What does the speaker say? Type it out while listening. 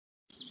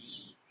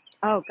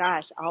Oh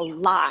gosh, a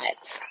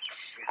lot.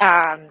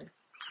 Um,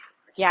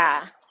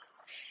 yeah.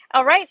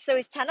 All right, so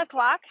it's 10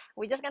 o'clock.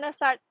 We're just gonna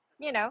start,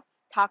 you know,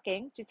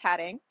 talking, to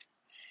chatting.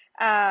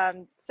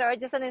 So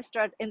just an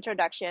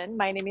introduction.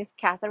 My name is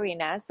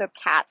Katharina, so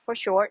Kat for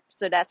short.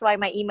 So that's why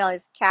my email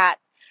is cat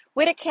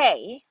with a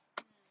K,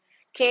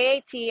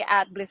 KAT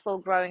at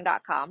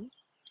blissfulgrowing.com.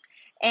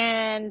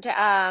 And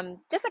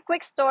just a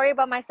quick story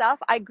about myself.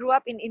 I grew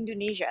up in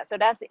Indonesia, so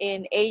that's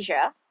in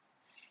Asia.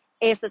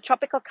 It's a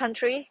tropical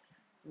country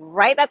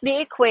right at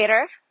the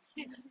equator.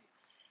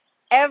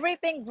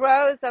 Everything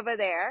grows over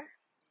there.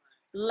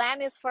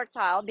 Land is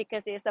fertile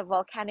because it's a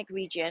volcanic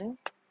region.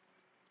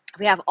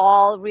 We have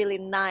all really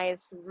nice,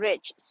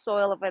 rich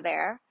soil over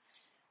there.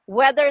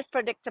 Weather is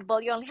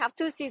predictable. You only have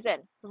two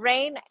seasons,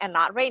 rain and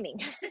not raining.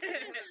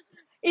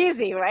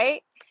 Easy,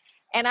 right?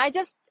 And I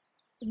just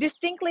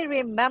distinctly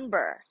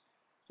remember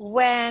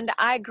when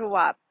I grew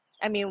up.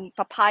 I mean,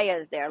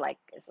 papayas there, like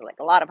it's like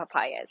a lot of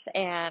papayas,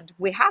 and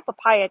we have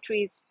papaya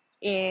trees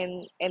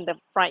in the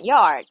front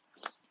yard,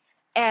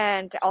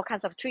 and all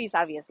kinds of trees,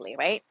 obviously,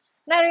 right?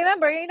 And I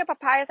remember,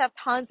 papayas have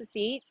tons of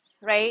seeds,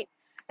 right?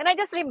 And I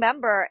just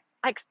remember,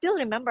 I still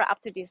remember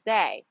up to this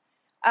day.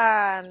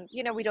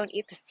 We don't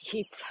eat the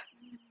seeds.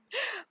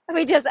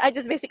 I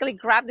just basically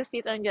grab the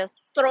seeds and just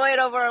throw it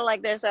over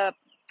like there's a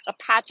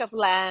patch of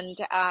land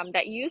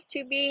that used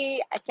to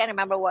be, I can't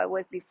remember what it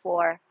was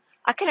before.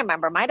 I can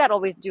remember my dad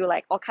always do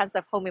like all kinds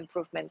of home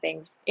improvement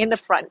things in the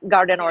front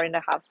garden or in the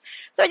house.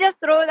 So I just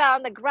throw that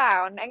on the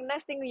ground, and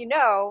next thing you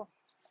know,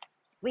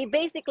 we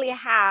basically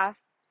have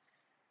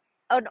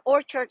an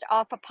orchard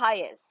of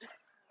papayas,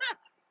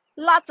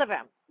 lots of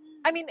them.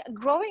 I mean,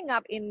 growing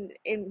up in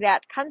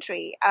that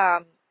country,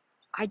 I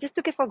just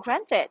took it for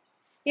granted.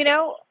 You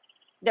know,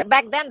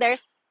 back then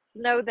there's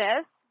no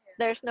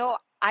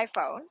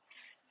iPhone,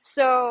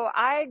 so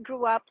I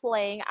grew up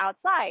playing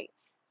outside,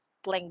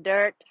 playing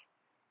dirt,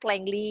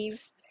 playing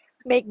leaves,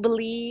 make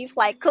believe,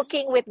 like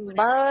cooking with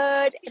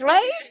mud,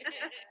 right?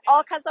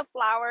 All kinds of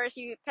flowers.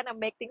 You kind of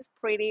make things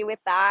pretty with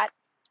that.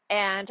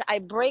 And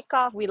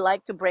we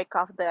like to break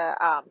off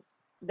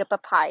the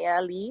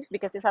papaya leaf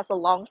because it has a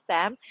long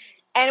stem.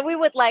 And we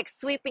would like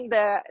sweeping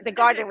the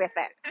garden with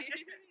it.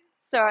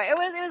 So it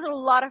was a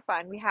lot of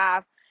fun. We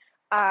have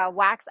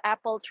wax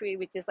apple tree,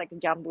 which is like a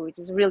jambu, which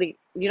is really,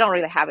 you don't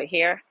really have it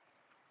here.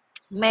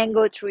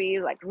 Mango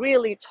tree, like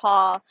really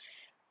tall,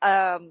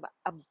 a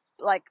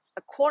like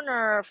a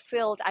corner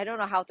field. I don't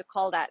know how to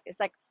call that. It's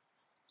like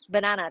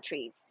banana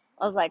trees.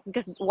 I was like,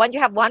 because once you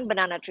have one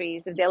banana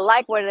trees, if they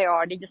like where they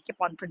are, they just keep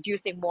on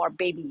producing more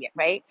baby,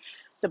 right?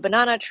 So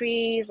banana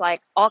trees,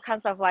 like all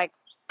kinds of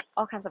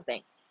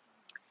things.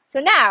 So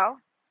now,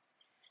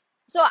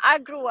 so I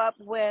grew up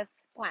with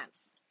plants.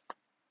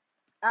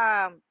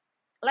 Um,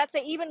 let's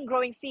say even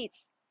growing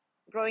seeds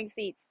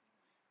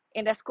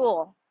in the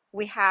school.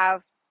 We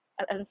have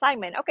an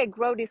assignment. Okay,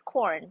 grow this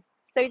corn.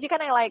 So you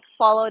kind of like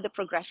follow the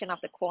progression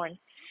of the corn.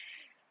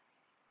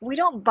 We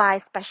don't buy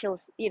special,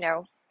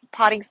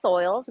 potting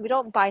soils. We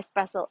don't buy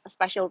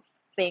special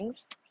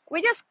things.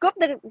 We just scoop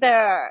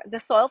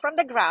the soil from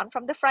the ground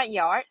from the front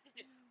yard,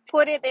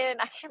 put it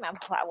in. I can't remember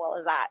what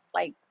was that,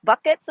 like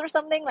buckets or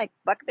something, like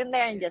bucket in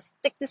there, and just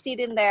stick the seed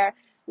in there,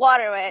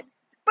 water it.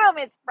 Boom,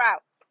 it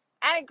sprouts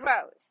and it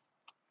grows.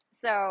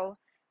 So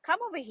come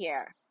over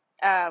here.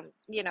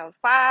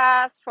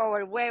 Fast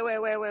forward way, way,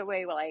 way, way,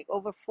 way, like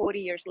over 40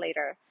 years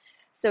later.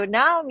 So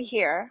now I'm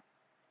here,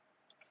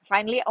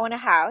 finally own a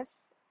house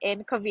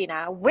in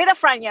Covina with a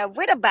front yard,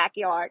 with a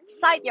backyard,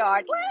 side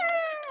yard. Wah,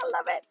 I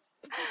love it.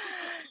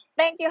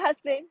 Thank you,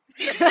 husband.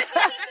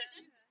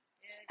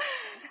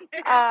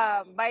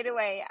 By the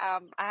way,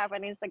 I have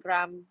an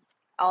Instagram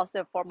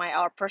also for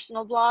our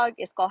personal blog.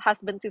 It's called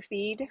Husband to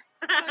Feed.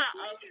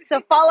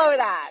 So follow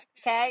that,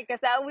 okay?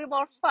 Because that will be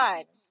more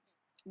fun.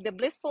 The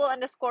blissful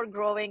underscore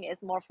growing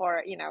is more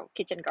for,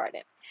 kitchen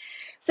garden.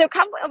 So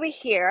come over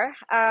here.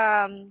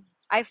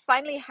 I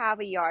finally have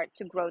a yard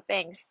to grow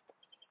things,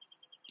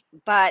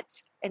 but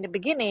in the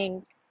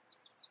beginning,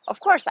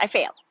 of course, I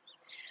failed.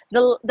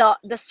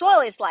 The soil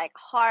is like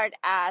hard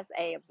as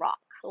a rock,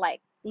 like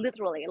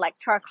literally like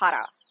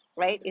terracotta,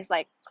 right? It's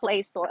like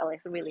clay soil.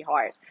 It's really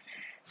hard.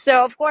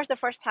 So of course, the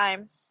first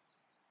time,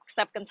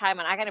 second time,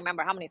 and I can't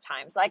remember how many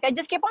times. Like I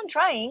just keep on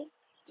trying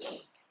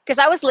because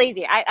I was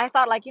lazy. I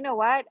thought like, you know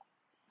what?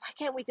 Why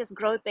can't we just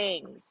grow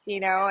things,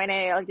 and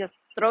then I'll just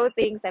throw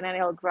things and then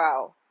it'll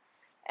grow.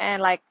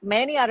 And like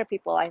many other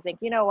people, I think,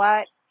 you know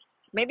what?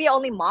 Maybe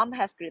only mom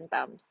has green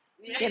thumbs,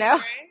 you know?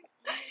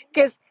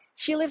 Because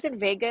she lives in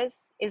Vegas,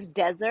 it's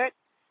desert,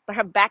 but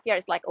her backyard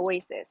is like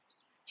oasis.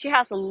 She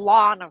has a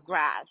lawn of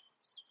grass,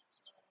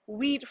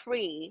 weed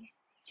free.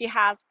 She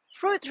has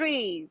fruit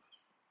trees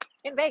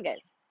in Vegas.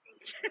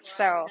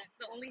 So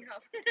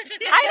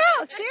I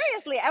know,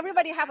 seriously,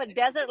 everybody have a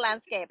desert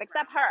landscape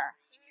except her.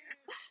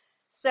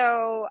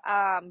 So,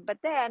 but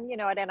then,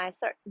 then I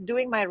start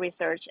doing my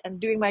research and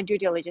doing my due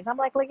diligence. I'm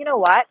like, you know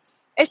what?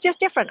 It's just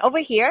different. Over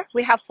here,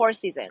 we have four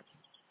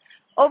seasons.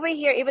 Over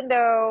here, even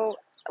though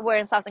we're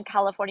in Southern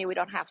California, we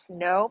don't have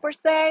snow per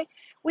se.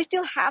 We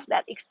still have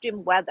that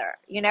extreme weather,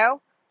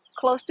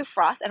 close to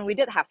frost. And we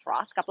did have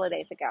frost a couple of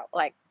days ago,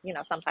 like,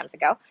 sometimes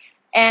ago.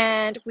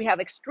 And we have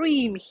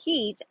extreme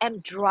heat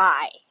and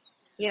dry,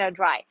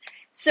 dry.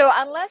 So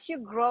unless you're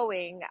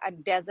growing a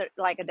desert,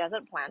 like a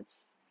desert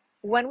plants,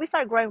 when we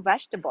start growing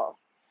vegetable,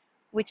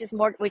 which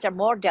are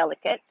more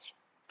delicate,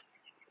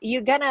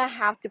 you're gonna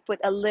have to put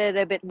a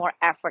little bit more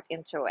effort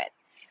into it,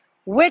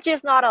 which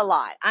is not a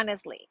lot,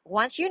 honestly.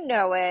 Once you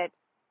know it,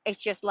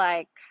 it's just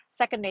like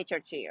second nature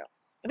to you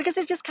because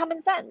it's just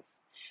common sense.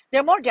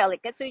 They're more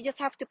delicate, so you just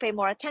have to pay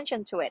more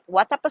attention to it.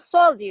 What type of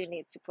soil do you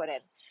need to put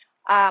in?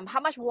 How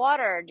much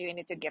water do you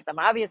need to give them?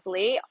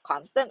 Obviously,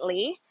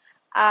 constantly.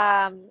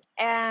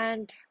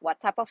 And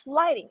what type of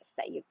lightings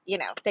that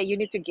you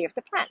need to give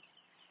the plants.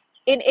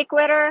 In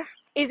equator,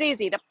 it's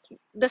easy.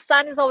 The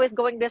sun is always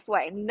going this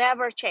way,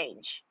 never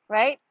change,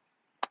 right?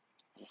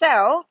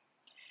 So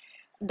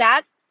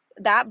that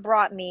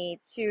brought me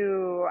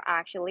to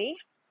actually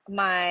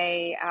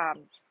my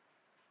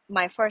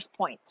my first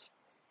point.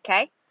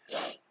 Okay,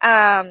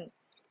 um,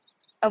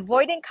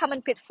 avoiding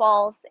common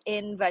pitfalls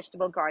in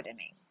vegetable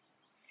gardening.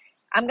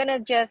 I'm gonna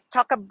just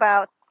talk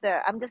about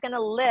I'm just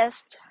gonna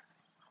list.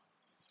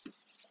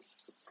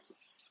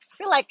 I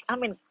feel like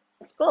I'm in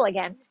school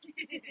again.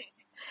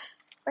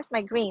 Where's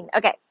my green?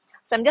 Okay,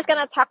 so I'm just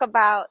gonna talk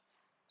about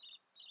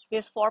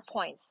these 4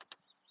 points.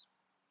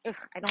 Ugh,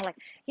 I don't like.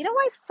 You know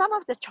why some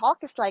of the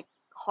chalk is like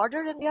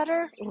harder than the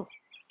other? Ugh,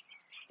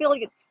 feel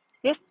good.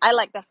 This I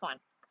like this one.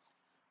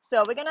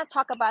 So we're gonna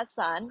talk about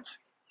sun.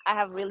 I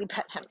have really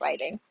bad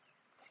handwriting,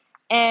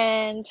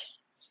 and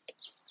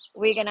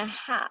we're gonna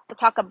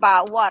talk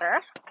about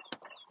water.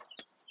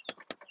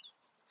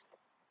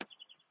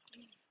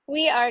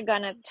 We are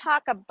gonna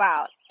talk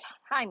about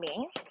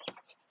timing,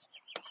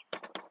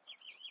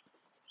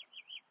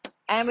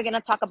 and we're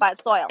gonna talk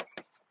about soil.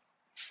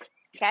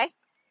 Okay.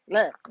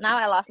 Look, now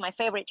I lost my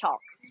favorite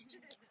chalk.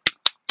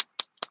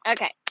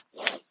 Okay.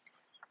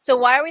 So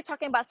why are we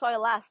talking about soil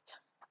last?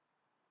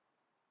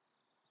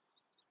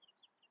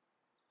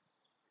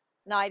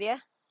 No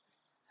idea?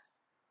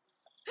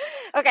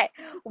 Okay.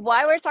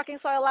 Why we're talking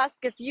soil last?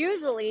 Because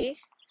usually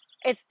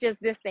it's just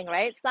this thing,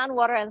 right? Sun,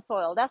 water, and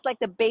soil. That's like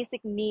the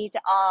basic need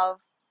of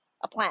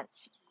a plant.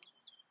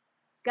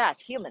 Gosh,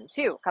 human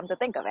too, come to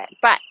think of it.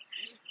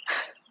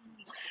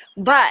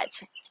 But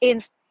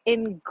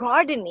in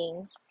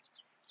gardening,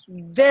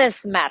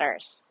 this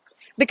matters.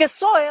 Because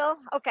soil,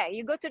 okay,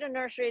 you go to the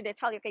nursery, they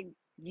tell you, okay,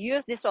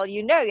 use this soil.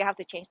 You have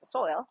to change the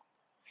soil.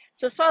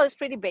 So soil is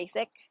pretty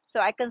basic. So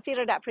I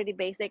consider that pretty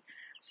basic.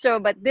 So,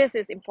 but this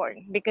is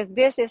important because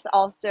this is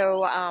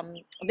also,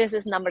 this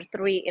is number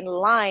 3 in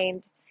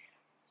line,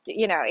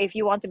 if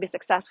you want to be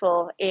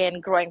successful in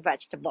growing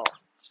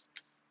vegetables.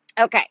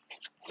 Okay.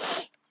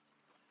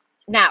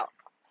 Now,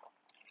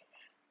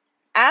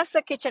 as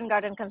a kitchen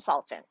garden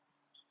consultant,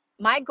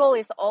 my goal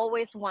is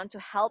always want to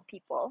help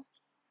people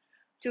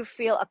to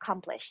feel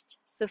accomplished,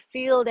 to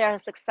feel they're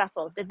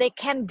successful, that they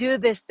can do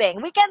this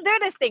thing. We can do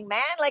this thing,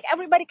 man. Like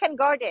everybody can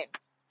garden.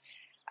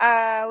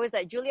 Was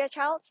that Julia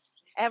Child?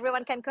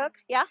 Everyone can cook.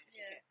 Yeah,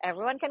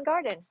 everyone can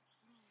garden,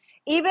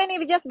 even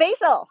if it's just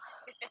basil,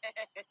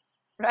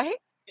 right?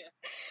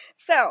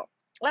 So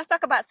let's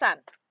talk about sun.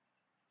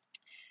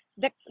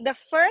 The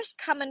first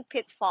common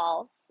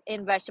pitfalls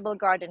in vegetable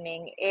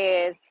gardening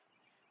is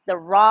the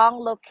wrong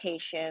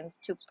location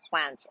to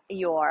plant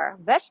your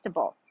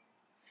vegetable.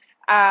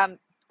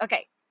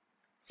 Okay,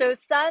 so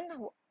sun,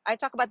 I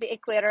talk about the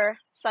equator.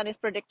 Sun is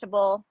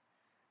predictable.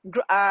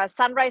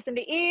 Sunrise in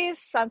the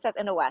east, sunset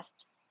in the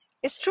west.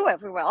 It's true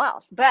everywhere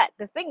else. But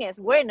the thing is,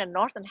 we're in the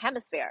northern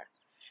hemisphere.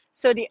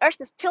 So the earth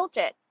is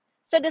tilted.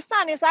 So the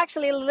sun is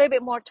actually a little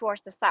bit more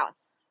towards the south.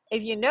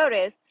 If you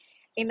notice,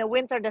 in the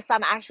winter, the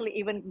sun actually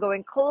even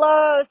going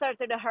closer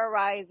to the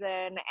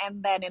horizon,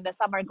 and then in the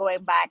summer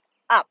going back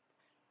up.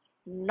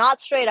 Not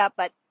straight up,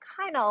 but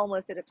kind of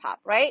almost to the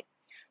top, right?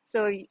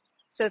 So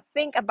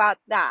think about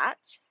that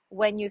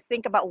when you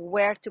think about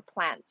where to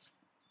plant.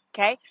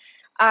 Okay.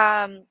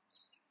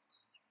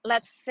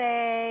 Let's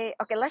say,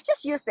 okay, let's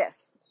just use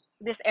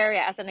this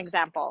area as an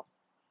example.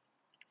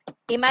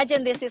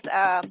 Imagine this is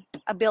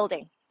a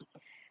building.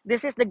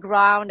 This is the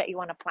ground that you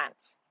want to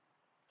plant.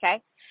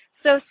 Okay.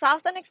 So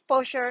southern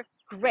exposure,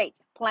 great.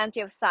 Plenty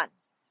of sun.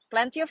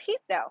 Plenty of heat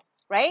though,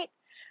 right?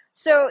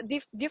 So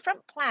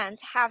different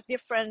plants have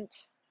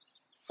different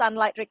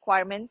sunlight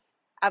requirements,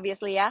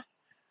 obviously, yeah.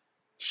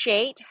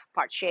 Shade,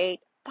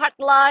 part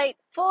light,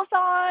 full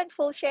sun,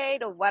 full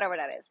shade, or whatever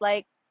that is.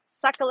 Like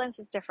succulents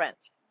is different.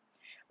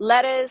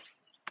 Lettuce,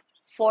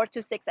 4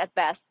 to 6 at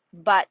best,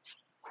 but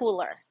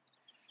cooler.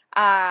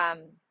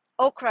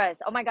 Okras,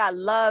 oh my God,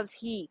 loves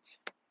heat.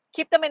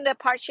 Keep them in the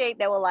part shade,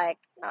 they will like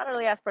not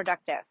really as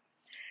productive.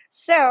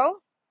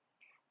 So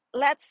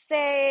let's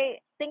say,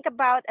 think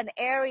about an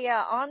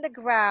area on the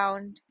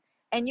ground,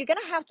 and you're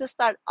gonna have to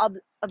start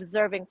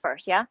observing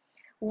first, yeah?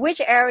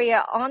 Which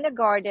area on the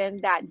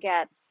garden that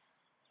gets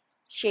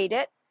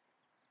shaded,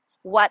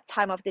 what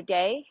time of the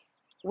day,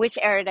 which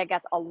area that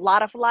gets a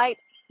lot of light,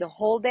 the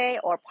whole day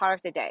or part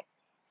of the day.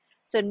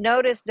 So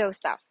notice those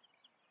stuff,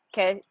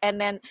 okay? And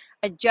then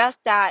adjust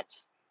that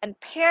and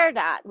pair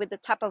that with the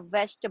type of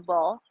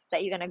vegetable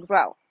that you're gonna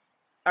grow.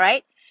 All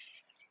right?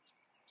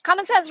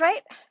 Common sense,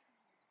 right?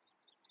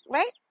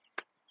 Right?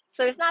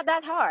 So it's not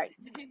that hard.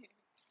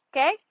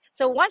 Okay?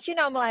 So once you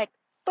know, I'm like,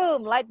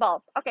 boom, light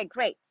bulb. Okay,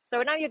 great.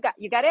 So now you got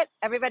it?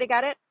 Everybody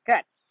got it?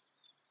 Good.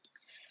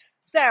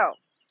 So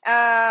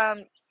da,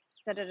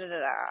 da, da, da,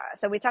 da.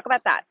 So we talk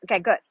about that. Okay,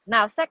 good.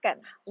 Now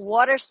second,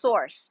 water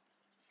source.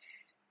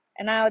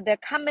 And now the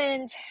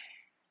common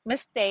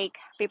mistake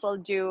people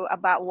do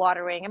about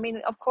watering. I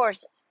mean, of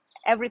course,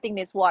 everything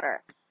needs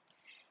water.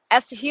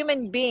 As a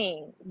human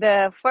being,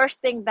 the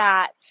first thing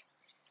that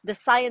the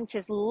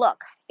scientists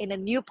look in a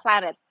new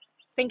planet,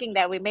 thinking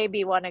that we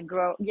maybe want to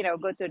grow,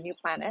 go to a new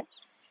planet,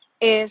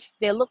 is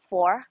they look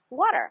for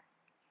water,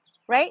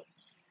 right?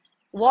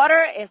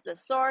 Water is the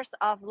source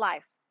of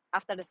life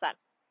after the sun.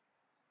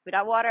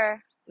 Without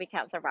water, we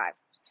can't survive.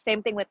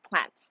 Same thing with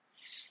plants.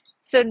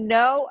 So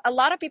no, a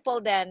lot of people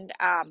then,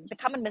 the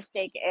common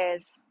mistake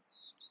is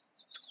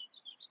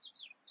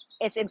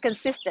it's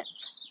inconsistent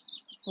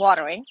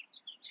watering,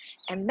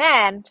 and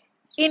then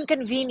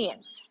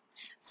inconvenience.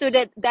 So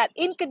that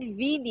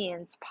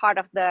inconvenience part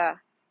of the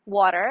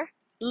water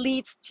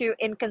leads to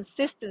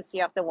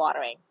inconsistency of the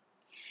watering.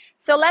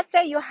 So let's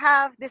say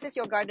this is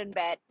your garden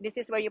bed. This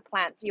is where you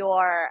plant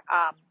your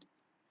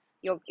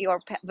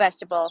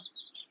vegetable,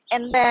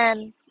 and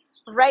then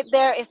right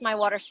there is my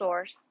water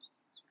source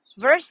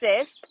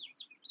versus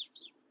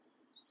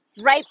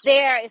right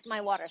there is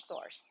my water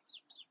source.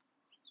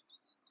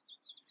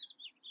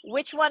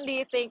 Which one do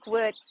you think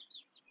would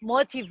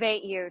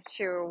motivate you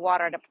to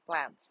water the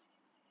plants?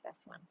 This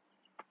one,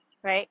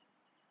 right?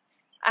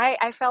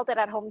 I felt it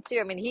at home too.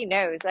 I mean, he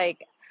knows,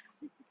 like,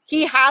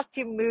 he has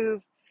to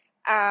move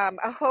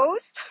a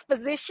hose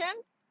position,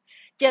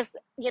 just,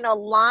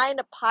 line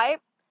a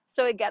pipe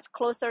so it gets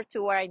closer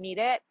to where I need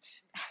it.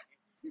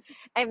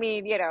 I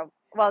mean,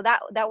 well,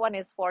 that one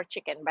is for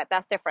chicken, but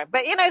that's different.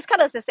 But, it's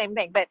kind of the same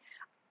thing. But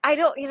I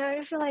don't,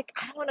 I feel like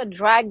I don't want to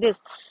drag this.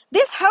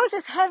 This house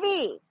is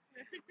heavy.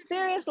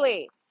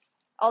 Seriously.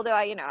 Although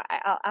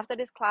after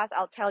this class,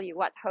 I'll tell you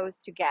what hose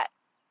to get,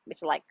 which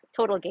is like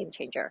total game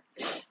changer.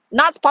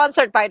 Not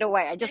sponsored, by the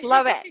way. I just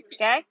love it.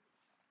 Okay.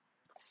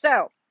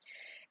 So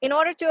in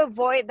order to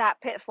avoid that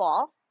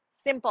pitfall,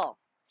 simple.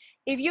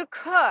 If you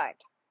could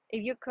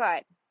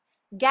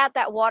get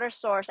that water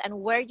source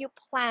and where you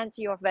plant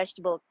your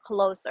vegetable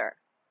closer.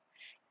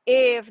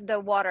 If the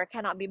water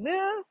cannot be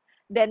moved,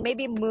 then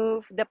maybe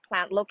move the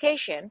plant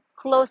location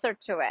closer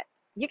to it.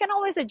 You can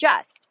always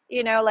adjust,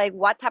 like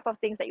what type of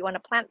things that you want to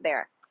plant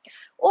there.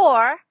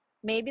 Or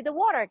maybe the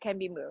water can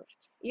be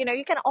moved. You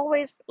can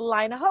always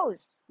line a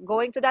hose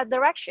going to that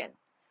direction,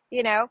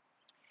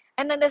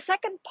 And then the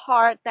second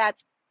part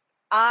that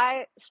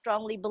I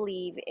strongly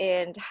believe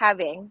in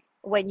having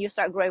when you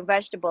start growing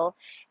vegetable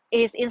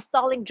is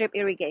installing drip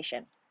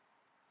irrigation.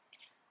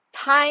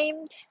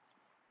 Timed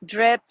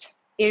drip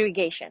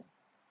irrigation.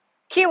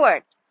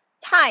 Keyword,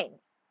 time.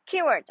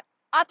 Keyword,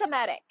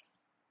 automatic.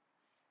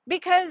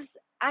 Because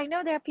I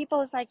know there are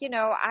people, it's like,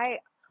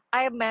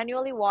 I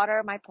manually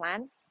water my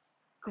plants.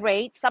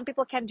 Great. Some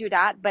people can do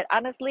that. But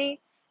honestly,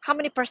 how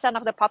many percent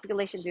of the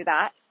population do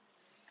that?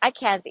 I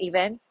can't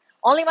even.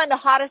 Only when the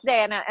hottest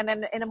day, and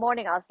then in the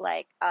morning, I was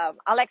like,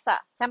 Alexa,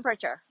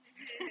 temperature.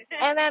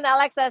 And then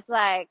Alexa's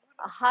like,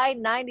 high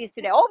 90s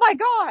today. Oh my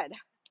God.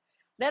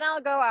 Then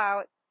I'll go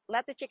out,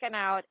 let the chicken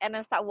out, and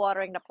then start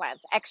watering the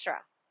plants extra.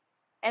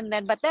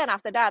 But then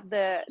after that,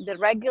 the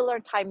regular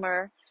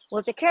timer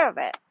will take care of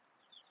it.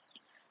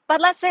 But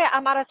let's say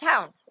I'm out of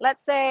town.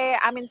 Let's say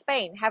I'm in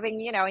Spain,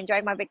 having,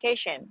 enjoying my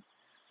vacation.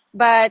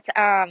 But,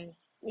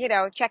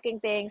 checking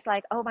things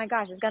like, oh my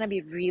gosh, it's going to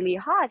be really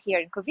hot here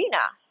in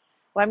Covina.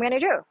 What am I going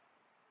to do?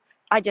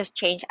 I just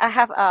change. I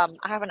have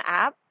an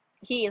app.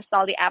 He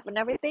installed the app and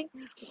everything.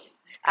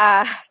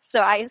 Uh,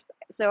 so I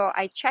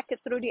check it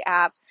through the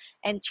app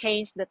and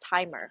change the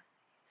timer.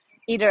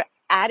 Either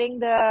adding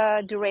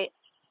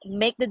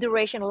make the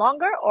duration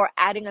longer, or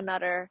adding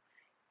another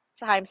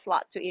time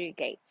slot to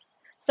irrigate.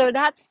 So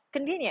that's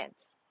convenient.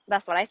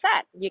 That's what I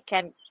said. You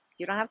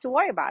don't have to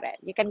worry about it.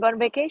 You can go on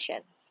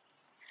vacation.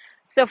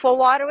 So for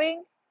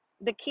watering,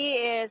 the key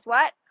is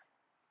what?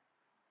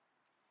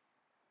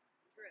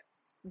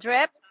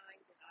 Drip,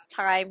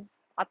 time,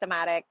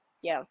 automatic,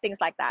 things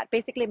like that.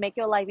 Basically make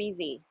your life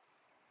easy.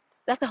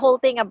 That's the whole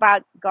thing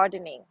about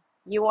gardening.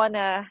 You want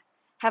to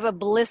have a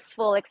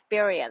blissful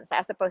experience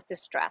as opposed to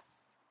stress.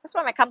 That's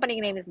why my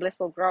company name is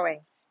Blissful Growing.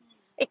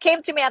 It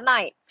came to me at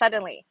night,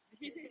 suddenly.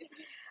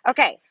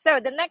 Okay, so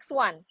the next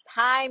one,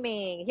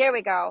 timing. Here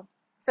we go.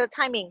 So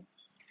timing.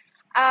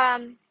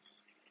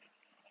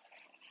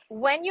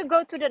 When you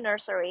go to the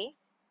nursery,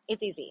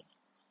 it's easy.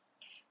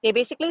 They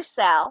basically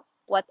sell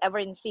whatever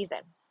in season,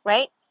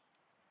 right?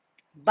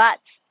 But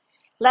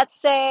let's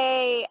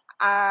say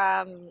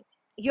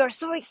you're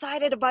so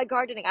excited about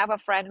gardening. I have a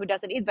friend who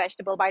doesn't eat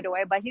vegetable, by the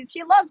way, but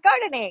she loves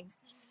gardening.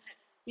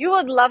 You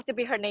would love to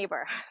be her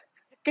neighbor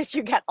because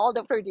you get all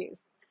the produce.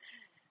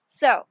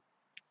 So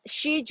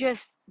she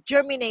just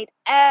germinate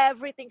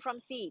everything from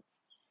seeds.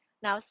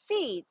 Now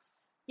seeds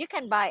you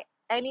can buy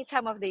any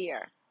time of the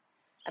year,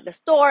 at the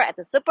store, at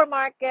the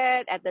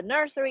supermarket, at the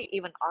nursery,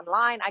 even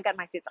online. I got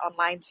my seeds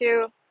online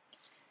too.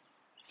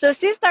 So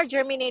seeds start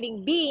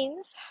germinating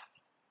beans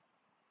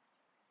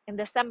in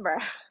December.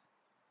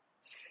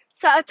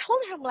 So I told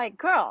her, I'm like,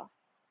 girl,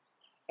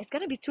 it's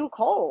gonna be too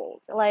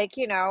cold. Like,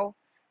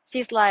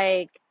 she's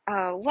like,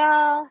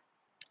 well,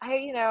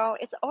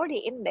 it's already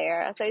in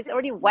there, so it's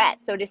already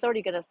wet, so it's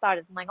already gonna start.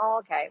 I'm like, oh,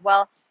 okay.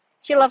 Well,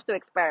 she loves to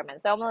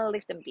experiment, so I'm gonna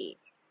leave them be.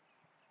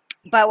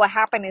 But what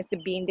happened is the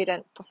bean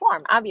didn't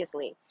perform,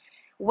 obviously.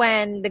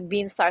 When the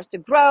bean starts to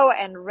grow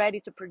and ready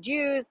to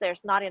produce,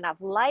 there's not enough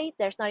light,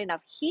 there's not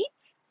enough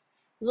heat.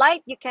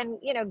 Light, you can,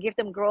 give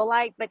them grow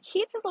light, but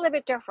heat is a little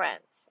bit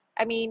different.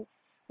 I mean,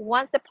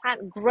 once the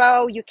plant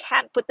grow, you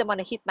can't put them on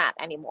a heat mat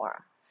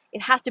anymore.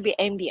 It has to be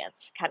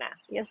ambient, kind of.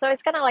 Yeah, so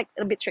it's kind of like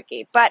a bit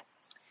tricky. But,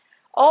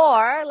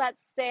 or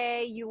let's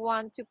say you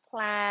want to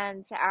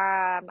plant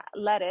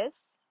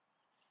lettuce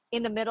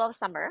in the middle of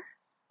summer,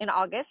 in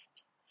August,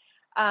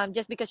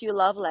 just because you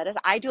love lettuce.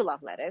 I do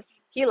love lettuce.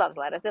 He loves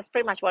lettuce. That's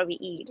pretty much what we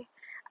eat.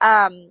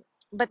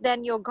 But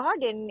then your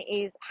garden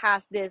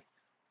has this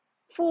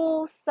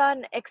full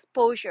sun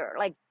exposure,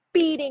 like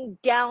beating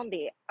down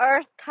the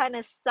earth kind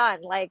of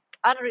sun, like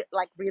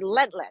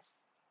relentless.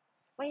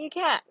 Well, you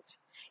can't.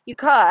 You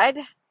could,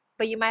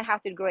 but you might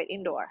have to grow it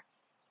indoor.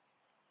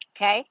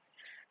 Okay,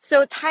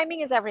 so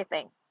timing is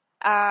everything.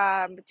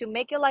 To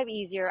make your life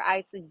easier,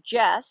 I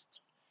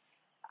suggest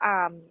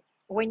um,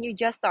 when you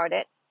just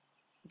started,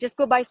 just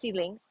go buy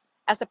seedlings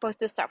as opposed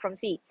to start from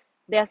seeds.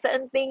 There are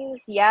certain things,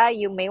 yeah,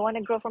 you may want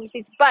to grow from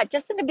seeds, but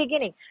just in the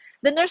beginning,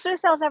 the nursery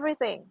sells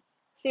everything.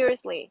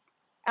 Seriously,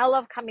 I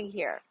love coming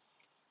here.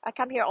 I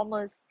come here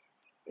almost.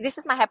 This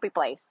is my happy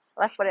place.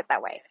 Let's put it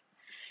that way.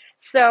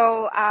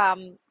 So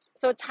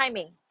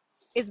timing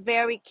is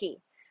very key.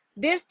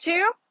 This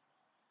too,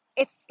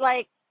 it's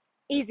like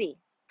easy,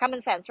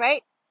 common sense,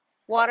 right?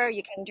 Water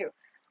you can do.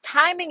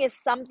 Timing is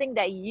something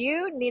that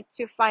you need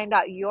to find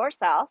out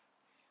yourself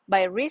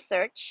by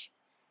research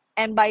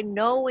and by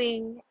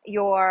knowing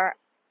your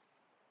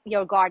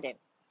garden.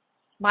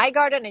 My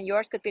garden and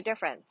yours could be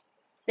different.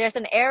 There's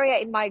an area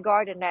in my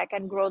garden that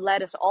can grow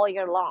lettuce all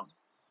year long,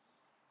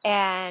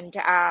 and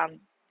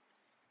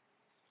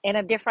in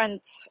a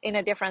different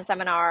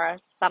seminar,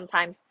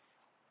 sometimes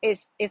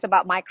is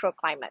about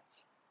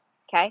microclimate.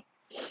 Okay,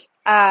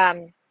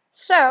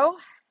 so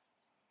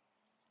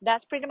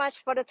that's pretty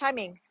much for the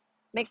timing.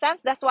 Make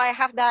sense? That's why I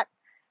have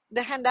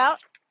the handout.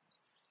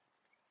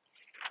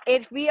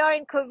 If we are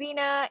in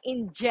Covina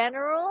in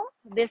general,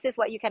 this is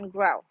what you can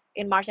grow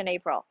in March and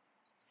April.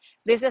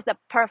 This is the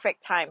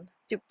perfect time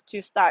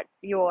to start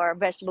your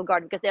vegetable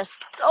garden because there's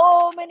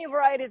so many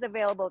varieties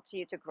available to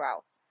you to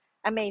grow.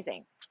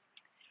 Amazing.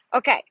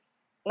 Okay,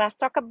 let's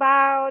talk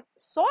about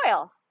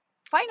soil.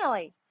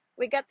 Finally,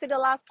 we get to the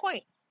last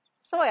point,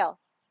 soil.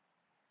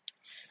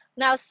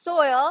 Now,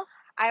 soil,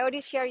 I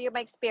already share you my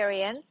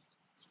experience.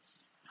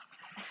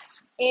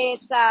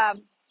 It's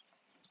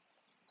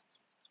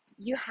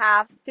you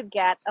have to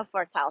get a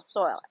fertile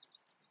soil.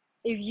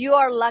 If you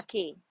are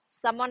lucky,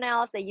 someone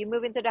else that you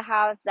move into the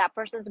house, that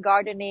person's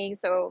gardening,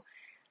 so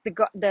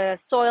the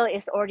soil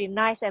is already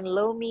nice and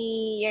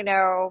loamy,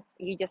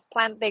 you just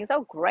plant things.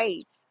 Oh,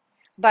 great.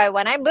 But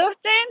when I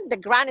moved in, the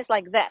ground is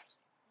like this,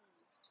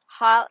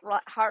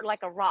 hard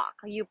like a rock.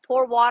 You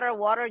pour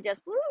water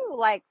just woo,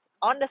 like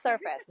on the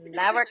surface,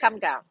 never come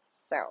down.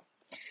 So,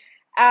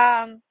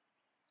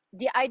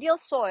 the ideal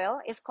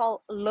soil is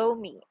called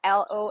loamy,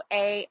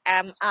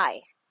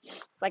 Loami,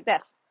 like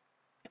this,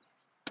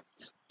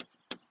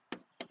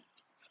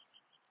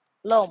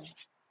 loam,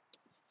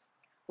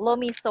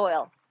 loamy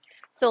soil.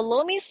 So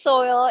loamy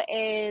soil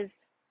is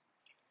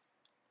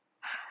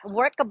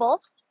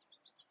workable.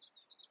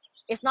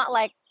 It's not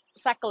like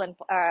succulent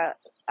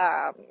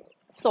um,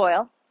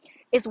 soil.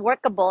 It's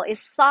workable.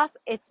 It's soft.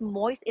 It's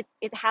moist.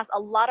 It has a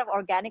lot of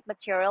organic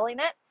material in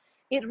it.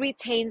 It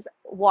retains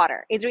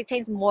water. It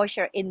retains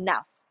moisture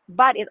enough,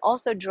 but it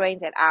also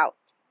drains it out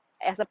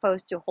as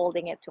opposed to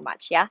holding it too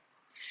much. Yeah.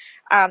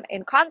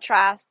 In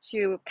contrast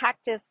to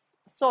cactus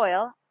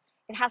soil,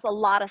 it has a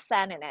lot of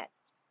sand in it.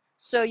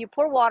 So you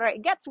pour water,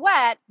 it gets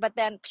wet, but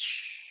then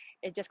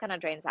it just kind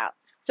of drains out.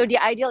 So the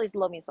ideal is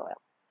loamy soil.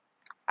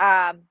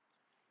 Um,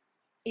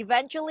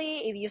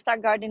 Eventually, if you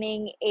start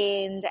gardening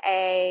in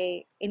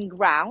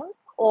ground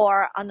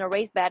or on a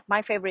raised bed,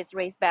 my favorite is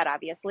raised bed,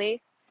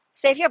 obviously.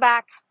 Save your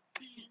back.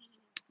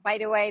 By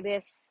the way,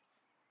 this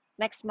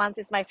next month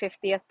is my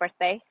 50th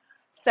birthday,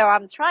 so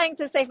I'm trying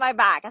to save my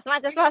back as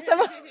much as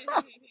possible.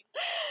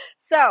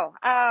 So,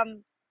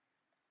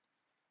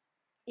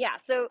 yeah.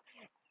 So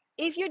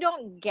if you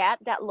don't get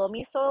that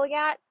loamy soil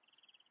yet,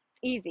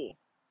 easy.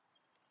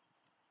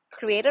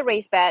 Create a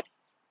raised bed,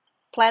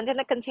 plant in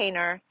a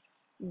container,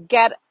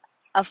 get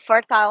a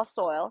fertile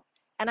soil.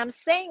 And I'm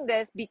saying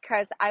this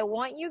because I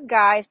want you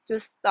guys to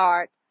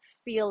start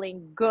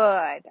feeling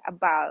good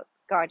about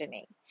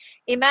gardening.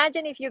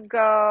 Imagine if you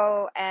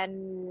go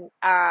and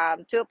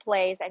to a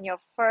place and your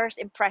first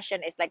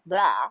impression is like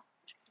blah,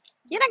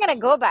 you're not gonna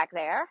go back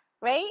there,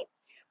 right?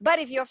 But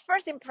if your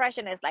first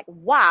impression is like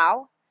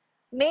wow,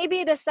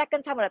 maybe the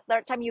second time or the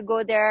third time you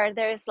go there,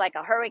 there's like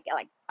a hurricane.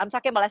 Like I'm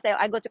talking about, let's say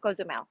I go to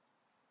Cozumel.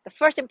 The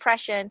first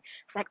impression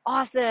is like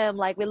awesome,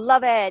 like we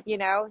love it, you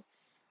know.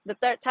 The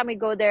third time we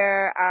go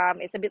there,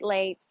 it's a bit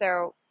late,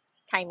 so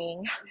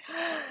timing.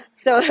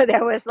 So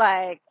there was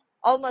like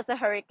almost a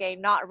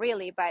hurricane, not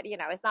really, but you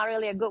know, it's not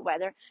really a good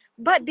weather.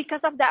 But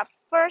because of that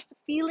first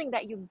feeling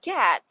that you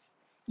get,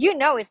 you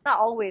know, it's not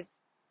always,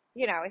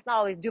 you know, it's not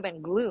always doom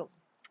and gloom.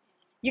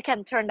 You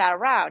can turn that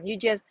around. You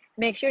just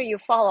make sure you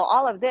follow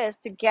all of this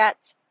to get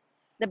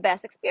the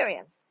best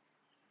experience.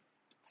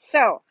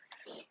 So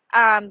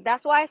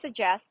that's why I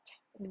suggest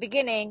in the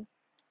beginning,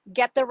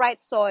 get the right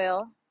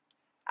soil,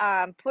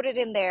 put it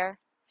in there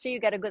so you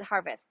get a good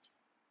harvest.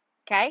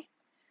 Okay?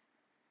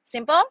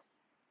 Simple?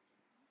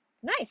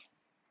 Nice.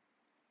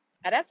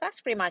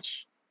 That's pretty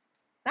much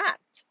that.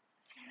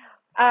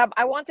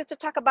 I wanted to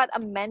talk about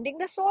amending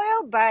the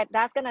soil, but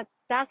that's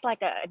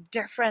like a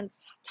different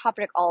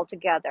topic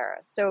altogether.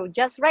 So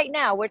just right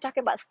now, we're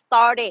talking about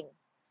starting.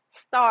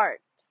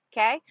 Start.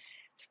 Okay?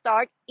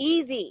 Start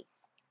easy.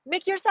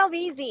 Make yourself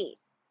easy.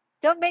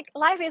 Don't make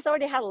life is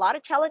already had a lot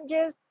of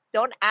challenges.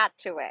 Don't add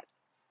to it.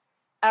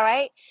 All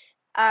right.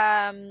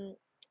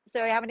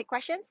 So you have any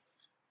questions?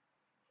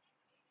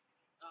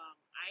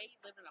 I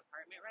live in an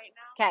apartment right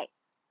now, Okay.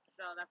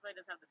 so that's why I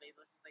just have the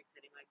basil just like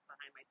sitting like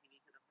behind my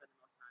TV because that's where the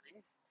most sun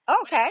is.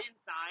 Oh, When okay. it's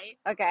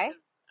inside, Okay.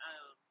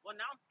 well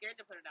now I'm scared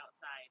to put it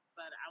outside,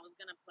 but I was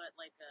gonna put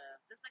like a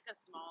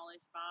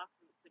smallish box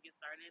to get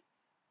started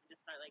and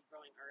just start like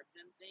growing herbs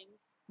and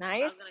things.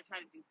 I Nice. was gonna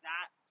try to do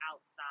that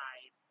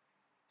outside.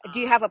 Do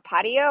you have a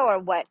patio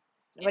or what?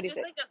 What It's is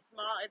just it? like a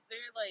small. It's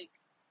there like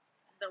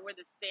where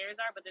the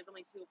stairs are, but there's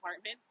only two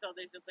apartments, so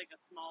there's just like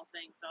a small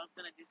thing. So I was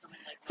gonna do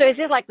something like. So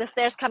is it like the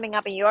stairs coming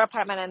up in your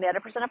apartment and the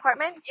other person's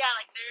apartment? Yeah,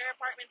 like their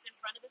apartment's in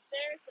front of the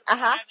stairs, so they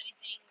Uh-huh. don't have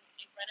anything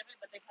in front of it,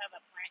 but they have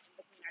a plant in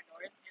between our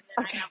doors, and then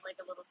I Okay. have like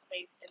a little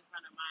space in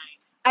front of mine.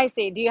 I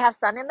see. Do you have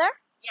sun in there?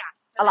 Yeah,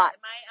 A lot.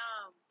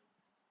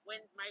 When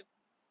my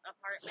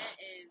apartment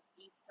is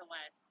east to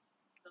west,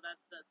 so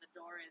that's the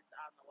door is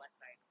on the west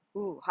side.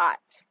 Ooh, hot.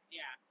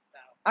 Yeah,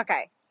 so.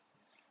 Okay.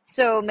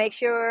 So make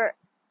sure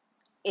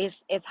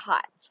it's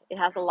hot. It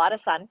has a lot of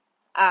sun.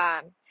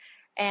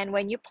 And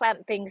when you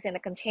plant things in a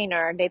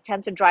container, they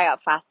tend to dry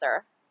up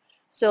faster.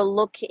 So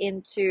look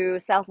into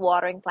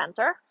self-watering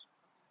planter.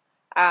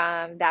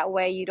 That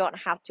way you don't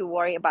have to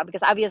worry about,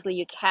 because obviously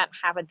you can't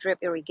have a drip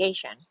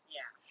irrigation.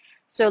 Yeah.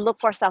 So look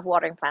for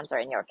self-watering planter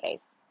in your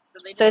case.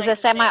 So it's a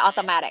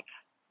semi-automatic.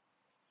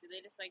 Do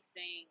they just like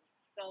staying?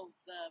 So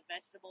the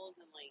vegetables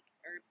and like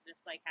herbs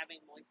just like having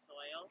moist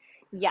soil.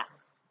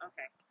 Yes.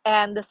 Okay.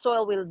 And the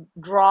soil will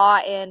draw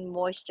in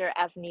moisture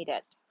as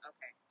needed.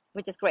 Okay.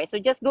 Which is great. So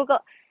just Google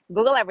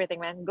everything,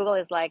 man. Google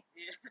is like,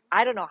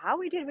 I don't know how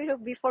we did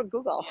before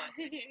Google.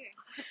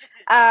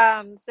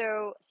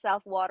 So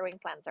self-watering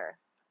planter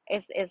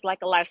is like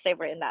a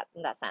lifesaver in that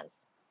sense.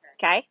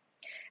 Okay.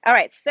 All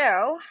right.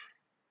 So,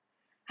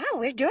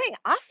 we're doing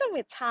awesome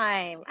with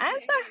time. I'm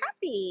so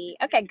happy.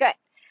 Okay, good.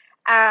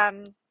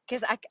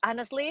 Because I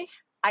honestly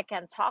I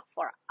can talk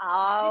for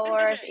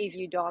hours if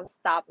you don't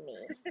stop me.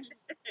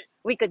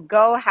 We could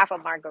go have a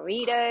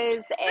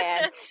margaritas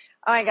and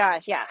oh my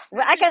gosh, yeah.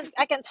 Well, I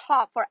can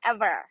talk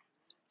forever.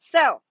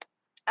 So,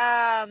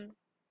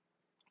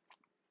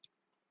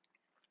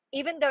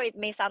 even though it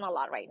may sound a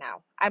lot right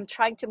now, I'm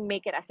trying to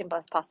make it as simple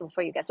as possible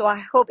for you guys. So I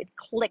hope it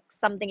clicks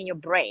something in your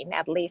brain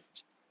at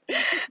least.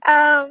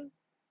 Um,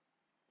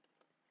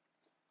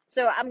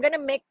 so I'm gonna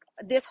make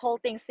this whole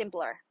thing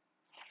simpler.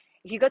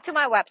 If you go to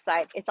my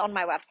website, it's on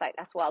my website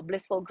as well,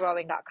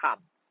 blissfulgrowing.com.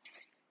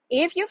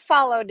 If you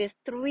follow these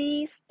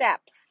 3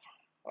 steps,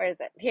 where is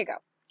it? Here you go.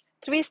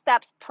 3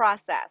 steps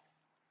process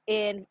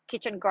in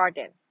kitchen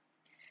garden.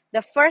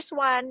 The first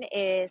one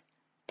is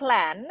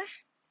plan.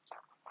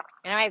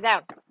 And write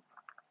down.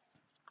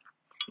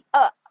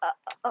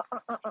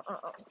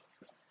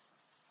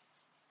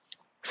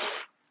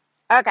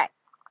 Okay.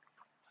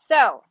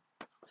 So,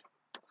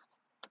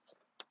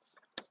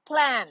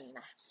 plan,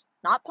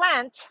 not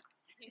plant.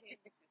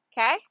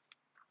 Okay.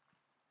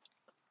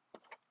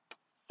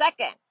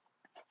 Second,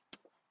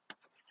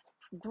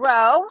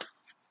 grow.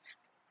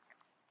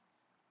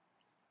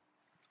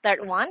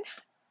 Third one,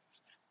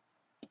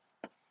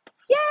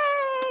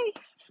 yay!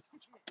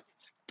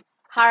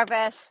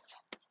 Harvest.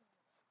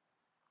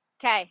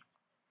 Okay.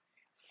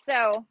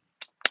 So,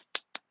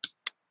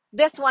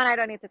 this one I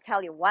don't need to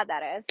tell you what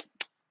that is,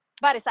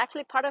 but it's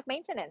actually part of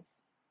maintenance.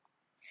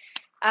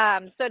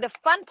 So the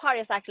fun part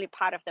is actually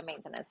part of the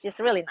maintenance. Just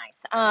really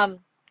nice.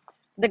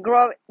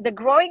 The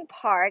growing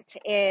part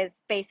is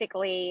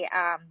basically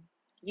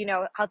you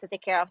know how to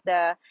take care of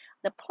the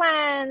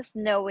plants,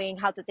 knowing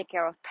how to take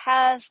care of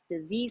pests,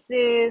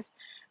 diseases,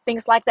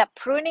 things like that.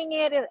 Pruning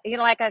it, you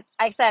know, like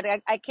I said,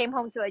 I came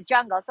home to a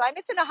jungle, so I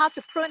need to know how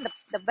to prune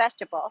the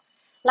vegetable,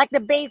 like the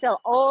basil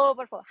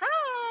overflow.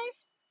 Hi.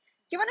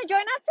 you want to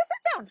join us? Just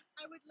sit down.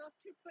 I would love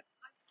to, but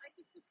I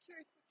just was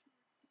curious what you were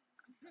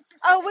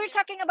Oh, we're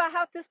talking about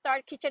how to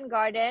start kitchen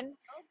garden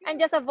and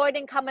just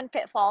avoiding common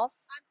pitfalls.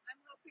 I'm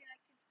hoping I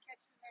can catch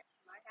the next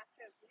one. I have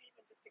to leave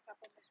in just a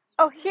couple minutes.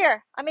 Oh,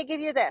 here, let me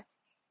give you this.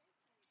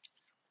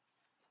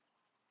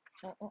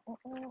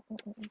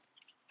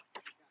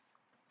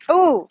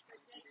 Oh,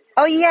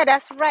 oh yeah,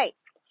 that's right.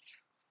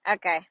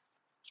 Okay,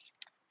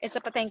 it's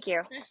a thank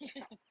you.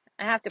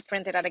 I have to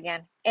print it out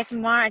again. It's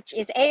March.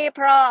 It's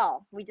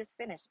April. We just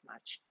finished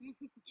March. Is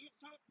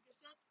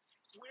that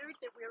weird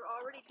that we're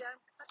already done?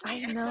 I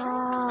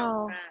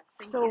know.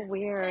 So you.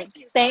 weird.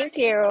 Thank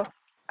you.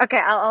 Okay,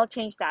 I'll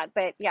change that.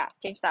 But yeah,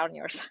 change that on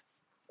yours.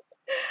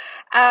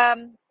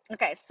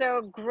 Okay,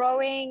 so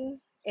growing,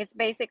 it's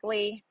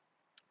basically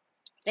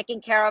taking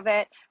care of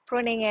it,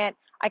 pruning it.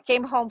 I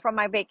came home from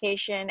my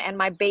vacation and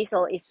my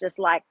basil is just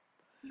like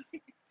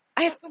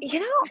I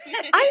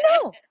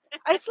know.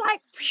 It's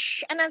like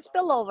and then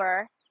spill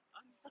over.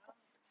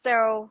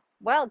 So,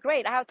 well,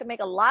 great. I have to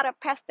make a lot of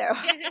pesto.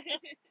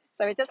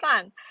 So it's just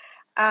fun.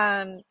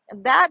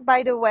 That,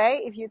 by the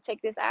way, if you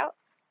take this out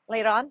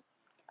later on,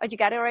 oh, you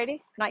got it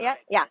already? Not yet?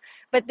 Yeah.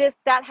 But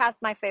that has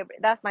my favorite.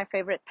 That's my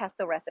favorite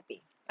pesto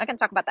recipe. I can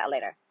talk about that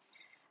later.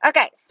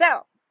 Okay,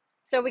 so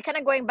we're kind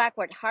of going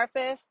backward.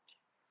 Harvest.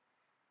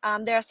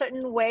 There are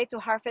certain way to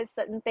harvest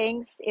certain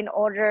things in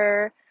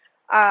order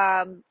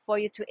for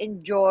you to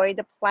enjoy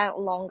the plant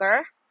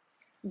longer.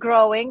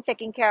 Growing,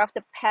 taking care of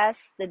the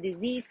pests, the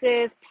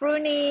diseases,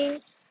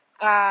 pruning,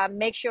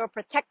 make sure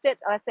protected.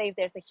 Let's say if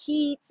there's a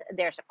heat,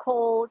 there's a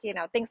cold,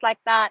 things like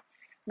that.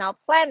 Now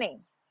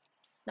planning.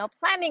 Now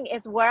planning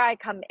is where I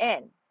come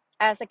in.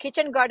 As a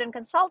kitchen garden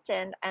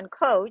consultant and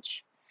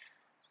coach,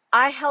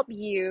 I help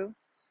you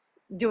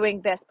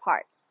doing this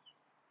part.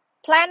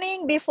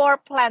 Planning before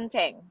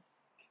planting.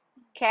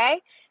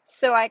 Okay?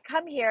 So I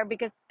come here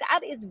because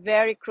that is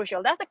very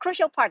crucial. That's the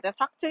crucial part. Let's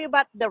talk to you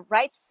about the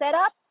right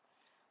setup.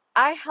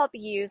 I help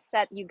you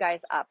set you guys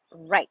up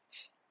right.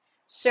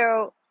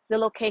 So the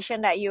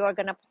location that you are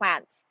gonna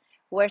plant,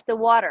 where's the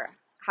water?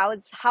 How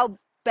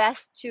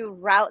best to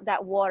route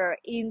that water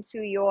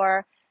into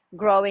your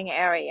growing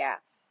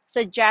area.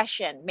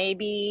 Suggestion,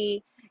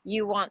 maybe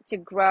you want to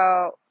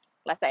grow,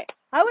 let's say,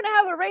 I want to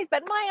have a raised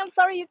bed. I'm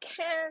sorry you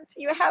can't.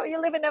 You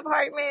live in an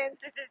apartment.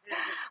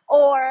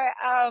 Or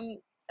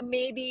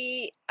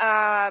maybe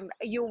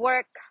you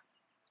work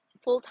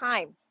full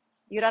time.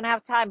 You don't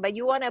have time, but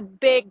you want a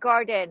big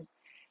garden.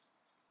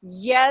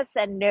 Yes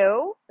and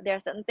no. There are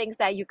certain things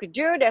that you could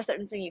do. There are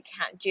certain things you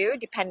can't do,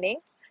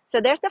 depending.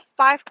 So there's the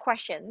 5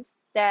 questions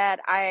that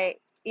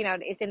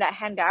is in that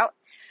handout.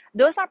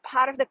 Those are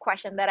part of the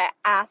question that I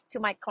ask to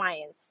my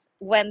clients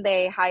when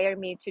they hire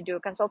me to do a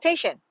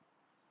consultation.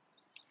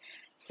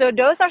 So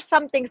those are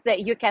some things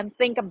that you can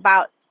think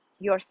about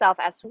yourself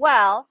as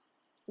well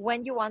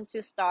when you want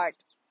to start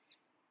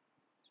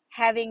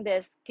having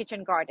this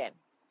kitchen garden.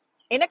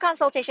 In a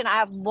consultation, I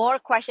have more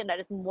question that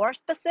is more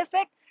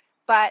specific,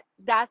 but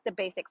that's the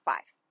basic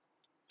 5.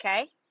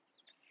 Okay.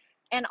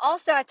 And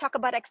also I talk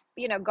about,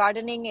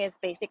 gardening is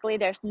basically,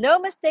 there's no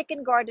mistake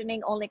in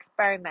gardening, only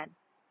experiment.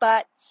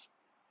 But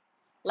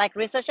like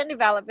research and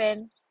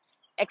development,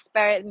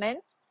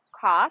 experiment,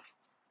 cost,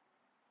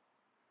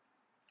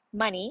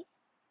 money,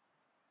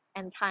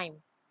 and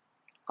time.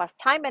 Cost,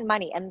 time, and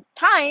money. And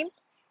time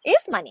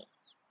is money,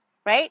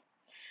 right?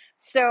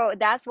 So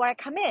that's where I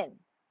come in.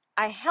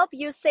 I help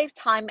you save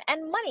time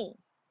and money.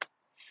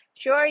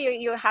 Sure,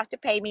 you have to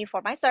pay me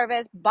for my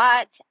service,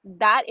 but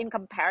that in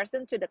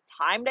comparison to the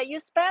time that you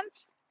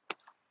spent.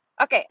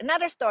 Okay,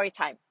 another story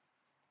time.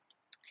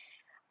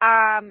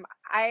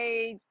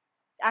 I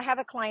have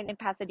a client in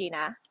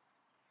Pasadena.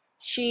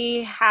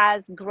 She's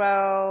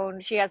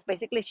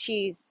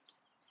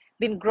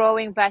been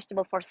growing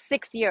vegetable for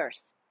 6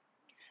 years,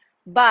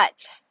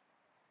 but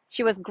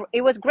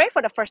it was great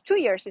for the first 2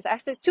 years. It's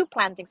actually 2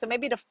 plantings, so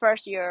maybe the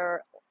first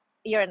year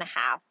and a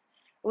half,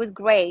 it was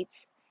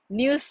great.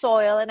 New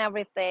soil and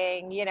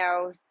everything,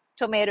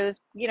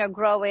 tomatoes,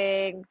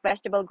 growing,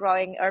 vegetable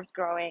growing, herbs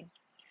growing.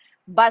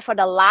 But for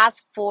the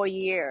last 4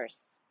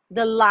 years,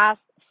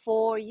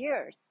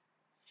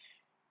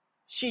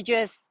 she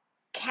just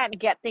can't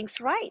get things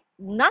right.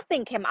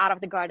 Nothing came out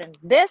of the garden.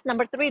 This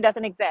number 3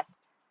 doesn't exist.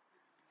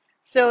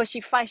 So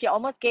she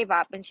almost gave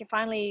up, and she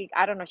finally,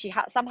 I don't know, she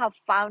somehow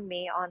found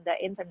me on the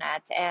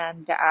internet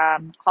and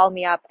called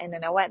me up, and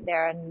then I went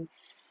there, and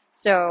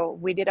so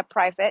we did a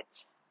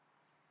private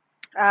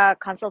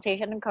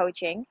consultation and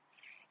coaching,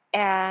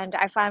 and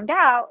I found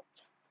out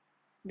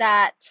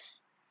that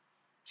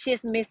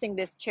she's missing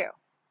this too,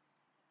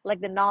 like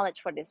the knowledge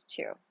for this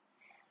too.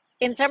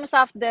 In terms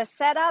of the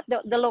setup,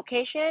 the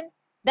location,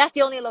 that's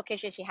the only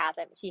location she has,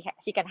 and she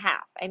can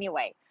have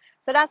anyway.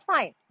 So that's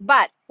fine.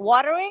 But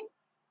watering,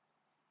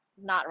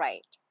 not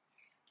right.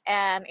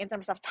 And in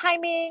terms of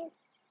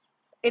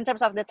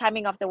the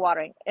timing of the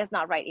watering, it's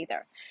not right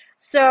either.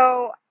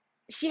 So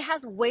she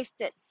has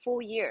wasted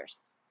 4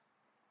 years.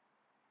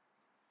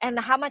 And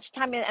how much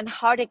time and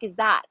heartache is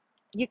that?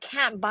 You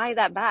can't buy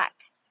that back.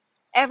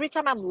 Every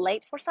time I'm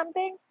late for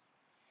something,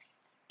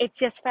 it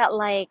just felt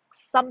like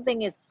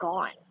something is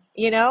gone,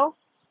 you know?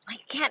 Like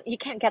you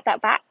can't get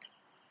that back.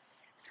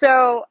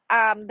 So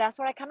that's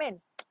where I come in.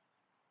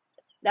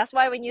 That's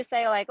why when you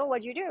say like, oh,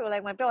 what do you do?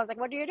 Like my bill was like,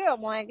 what do you do?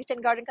 I'm like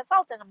kitchen garden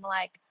consultant. I'm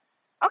like,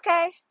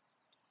 okay.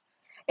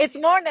 It's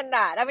more than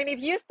that. I mean,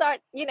 if you start,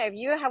 if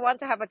you want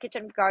to have a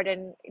kitchen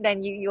garden,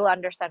 then you'll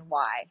understand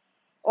why.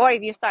 Or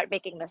if you start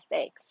making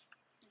mistakes.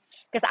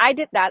 Because I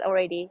did that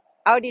already.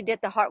 I already did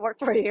the hard work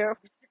for you.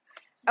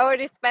 I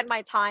already spent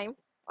my time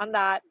on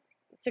that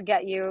to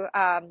get you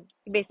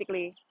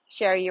basically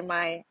share you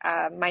my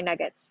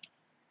nuggets.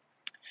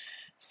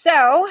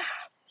 So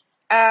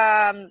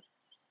um,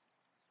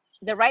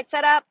 the right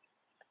setup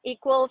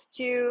equals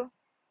to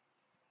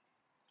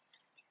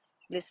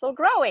Blissful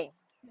Growing,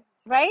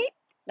 right?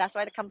 That's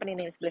why the company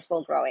name is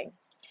Blissful Growing.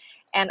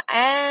 And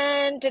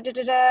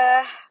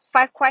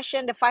five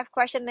question. The five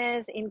question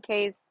is in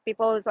case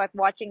people is like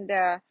watching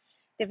the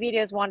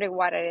videos wondering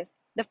what it is.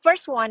 The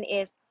first one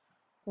is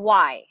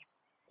why.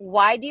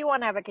 Why do you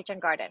want to have a kitchen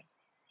garden?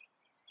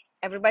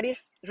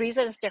 Everybody's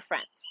reason is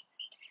different.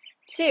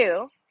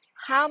 Two,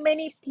 how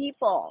many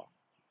people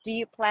do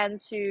you plan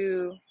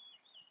to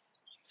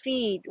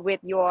feed with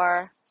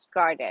your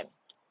garden?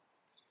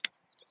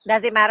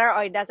 Does it matter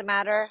or it doesn't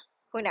matter?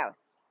 Who knows,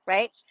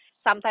 right?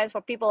 Sometimes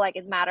for people like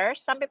it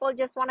matters. Some people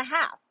just want to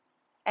have.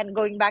 And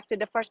going back to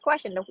the first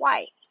question, the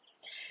why.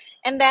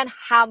 And then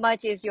how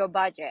much is your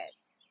budget?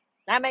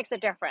 That makes a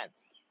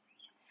difference.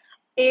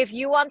 If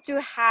you want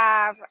to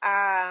have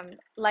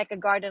like a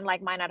garden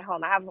like mine at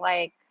home, I have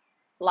like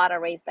a lot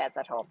of raised beds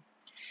at home.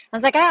 I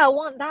was like, I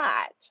want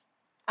that.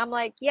 I'm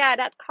like, yeah,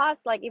 that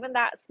costs like even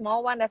that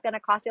small one that's gonna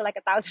cost you like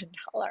 $1,000.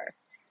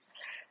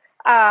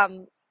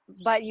 Um,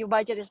 but your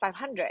budget is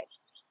 500.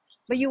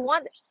 But you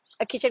want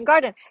a kitchen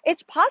garden.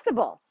 It's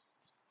possible.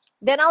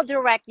 Then I'll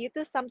direct you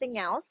to something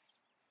else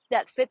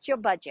that fits your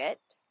budget,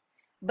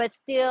 but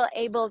still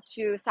able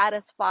to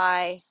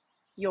satisfy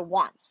your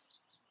wants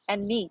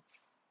and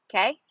needs.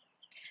 Okay.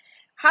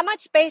 How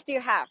much space do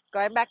you have?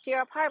 Going back to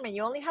your apartment,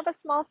 you only have a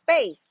small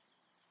space.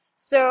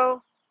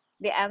 So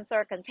the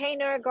answer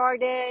container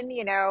garden,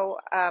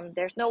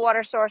 there's no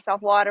water source,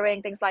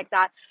 self-watering, things like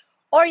that.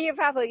 Or you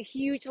have a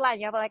huge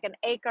land, you have like an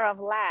acre of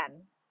land.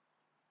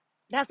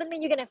 Doesn't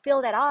mean you're gonna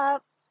fill that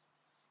up,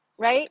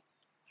 right?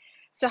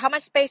 So how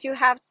much space you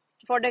have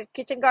for the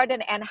kitchen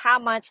garden and how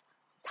much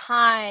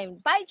time?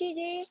 Bye,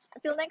 Gigi.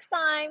 Until next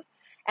time.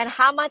 And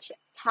how much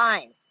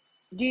time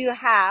do you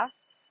have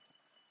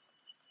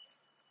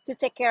to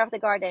take care of the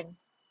garden?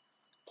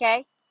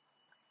 Okay.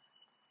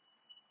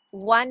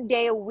 1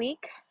 day a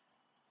week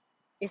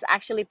is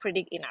actually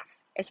pretty enough.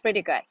 It's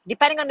pretty good,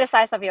 depending on the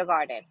size of your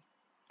garden.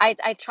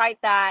 I tried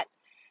that.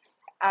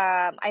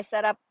 I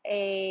set up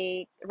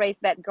a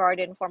raised bed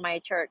garden for my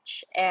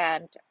church,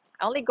 and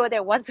I only go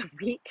there once a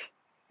week.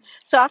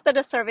 So after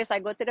the service, I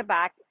go to the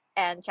back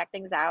and check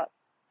things out,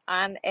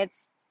 and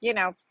it's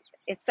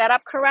set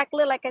up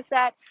correctly. Like I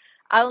said,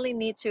 I only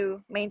need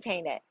to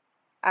maintain it.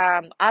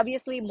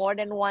 Obviously, more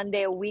than 1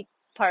 day a week,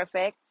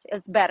 perfect.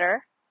 It's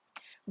better,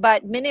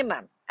 but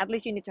minimum, at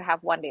least you need to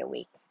have 1 day a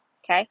week.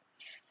 Okay.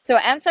 So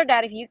answer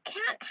that. If you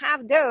can't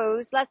have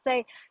those, let's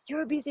say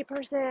you're a busy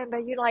person,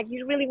 but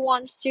you really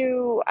want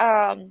to,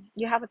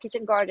 you have a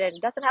kitchen garden.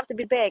 It doesn't have to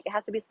be big. It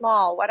has to be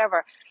small,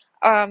 whatever.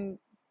 Um,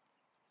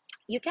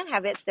 you can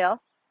have it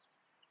still.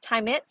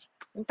 Time it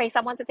and pay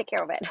someone to take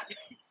care of it.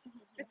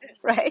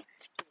 Right?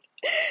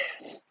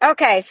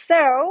 Okay.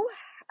 So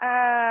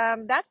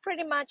that's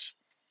pretty much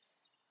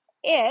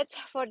it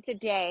for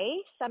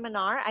today's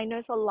seminar. I know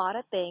it's a lot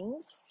of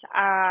things,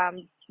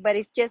 but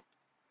it's just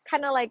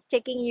kind of like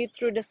taking you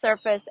through the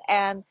surface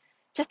and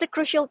just the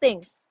crucial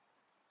things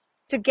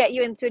to get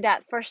you into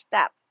that first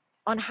step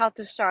on how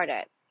to start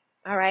it.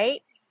 All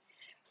right.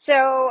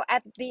 So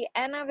at the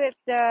end of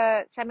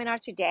the seminar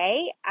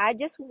today, I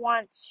just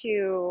want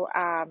to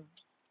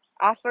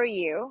offer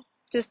you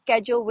to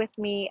schedule with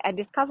me a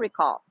discovery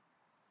call.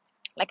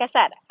 Like I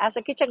said, as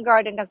a kitchen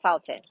garden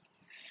consultant,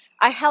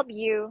 I help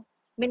you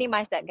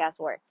minimize that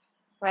guesswork,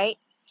 right?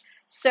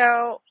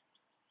 So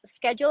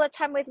schedule a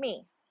time with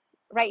me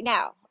right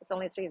now. It's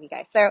only three of you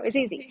guys, so it's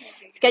easy.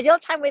 Schedule a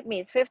time with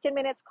me. It's 15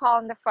 minutes call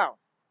on the phone.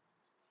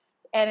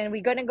 And then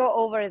we're gonna go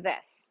over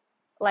this,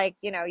 like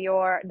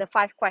the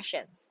 5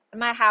 questions. I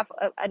might have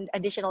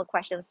additional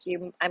questions to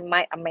you. I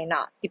may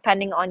not,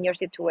 depending on your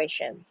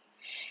situations.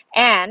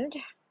 And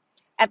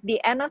at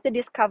the end of the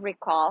discovery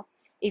call,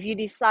 if you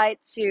decide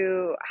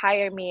to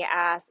hire me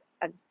as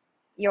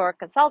your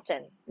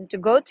consultant, to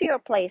go to your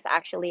place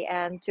actually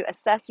and to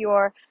assess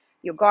your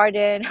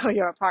garden or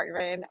your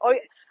apartment,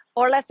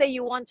 or let's say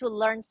you want to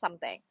learn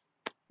something,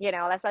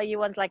 let's say you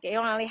want, like, you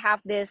only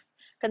have this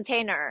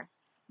container,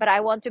 but I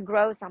want to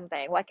grow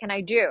something. What can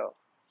I do?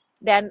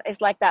 Then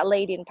it's like that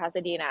lady in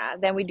Pasadena.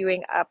 Then we're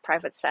doing a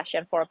private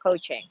session for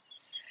coaching.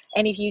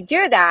 And if you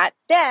do that,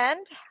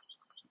 then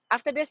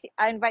after this,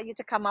 I invite you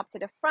to come up to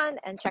the front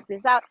and check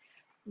this out.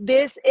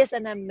 This is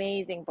an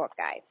amazing book,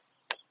 guys.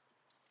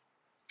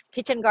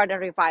 Kitchen Garden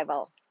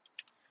Revival.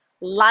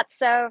 Lots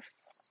of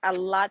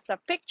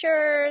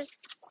pictures,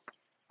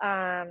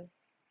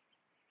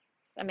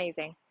 It's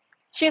amazing.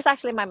 She's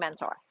actually my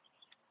mentor.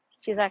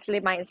 She's actually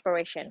my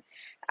inspiration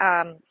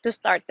to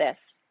start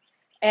this.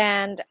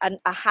 And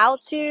a how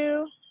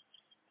to,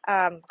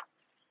 um,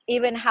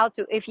 even how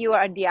to, if you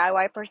are a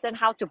DIY person,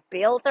 how to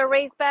build a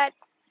raised bed.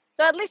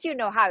 So at least you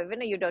know how, even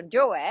though you don't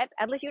do it,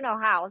 at least you know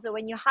how. So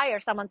when you hire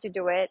someone to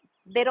do it,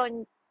 they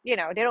don't, they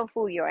don't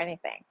fool you or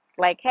anything.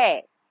 Like,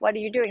 hey, what are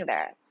you doing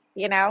there?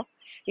 You know,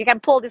 you can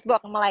pull this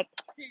book. I'm like,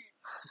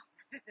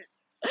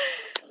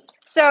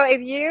 so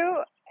if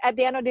you, at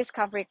the end of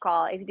discovery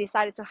call, if you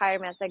decided to hire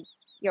me as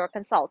your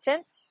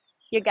consultant,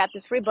 you get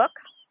this free book.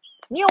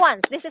 New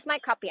ones. This is my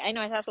copy. I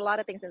know it has a lot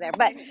of things in there,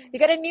 but you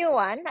get a new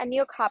one, a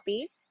new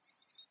copy,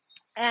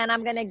 and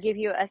I'm gonna give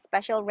you a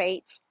special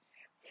rate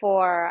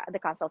for the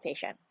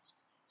consultation.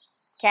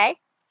 Okay?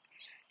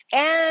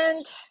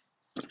 And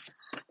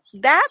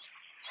that's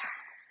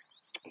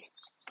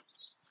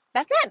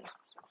it.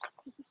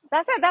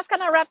 That's it. That's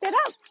gonna wrap it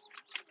up.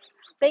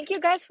 Thank you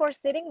guys for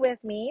sitting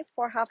with me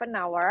for half an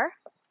hour.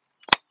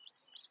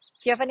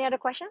 Do you have any other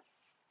questions?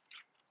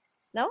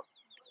 No?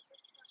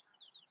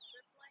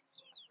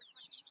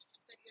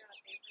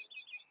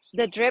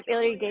 The drip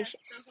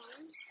irrigation.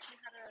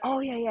 Oh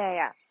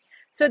yeah.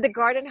 So the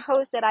garden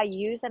hose that I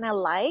use and I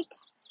like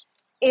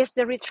is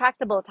the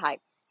retractable type.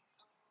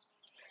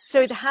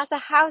 So it has a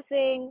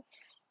housing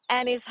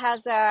and it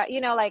has a,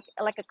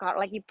 like a car,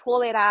 like you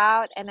pull it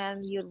out and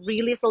then you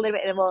release a little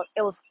bit, it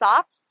will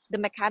stop the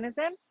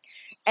mechanism,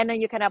 and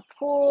then you kind of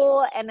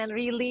pull and then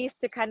release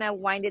to kind of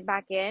wind it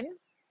back in.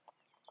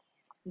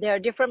 There are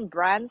different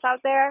brands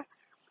out there.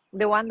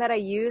 The one that I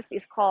use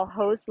is called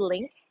Hose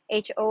Link,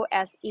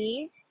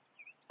 HOSELINK.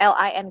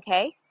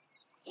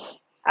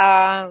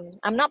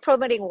 I'm not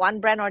promoting one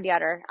brand or the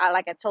other.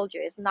 Like I told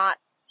you, it's not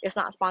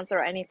sponsored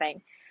or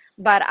anything,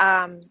 but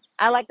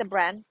I like the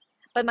brand.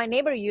 But my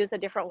neighbor used a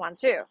different one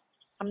too.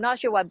 I'm not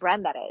sure what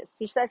brand that is.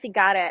 She says she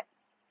got it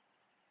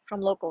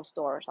from local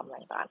store or something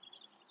like that.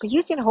 But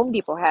you see, Home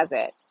Depot has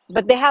it,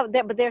 but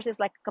but theirs is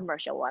like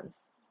commercial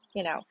ones,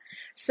 you know.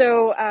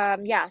 So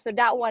yeah, so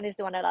that one is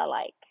the one that I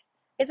like.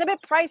 It's a bit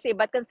pricey,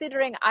 but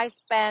considering I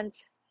spent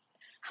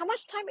how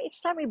much time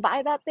each time we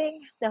buy that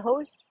thing, the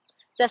hose,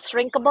 the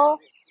shrinkable.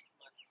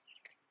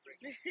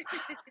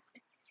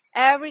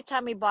 Every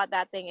time we bought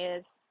that thing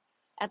is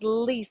at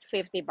least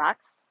 $50.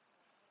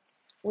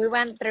 We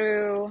went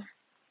through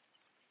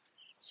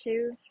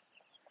two,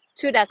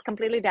 two that's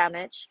completely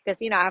damaged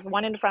because I have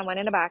one in the front, one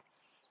in the back,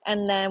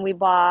 and then we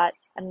bought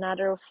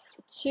another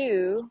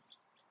two.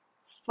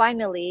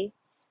 Finally,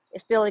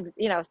 it's still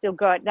still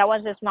good. That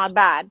one's just not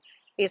bad.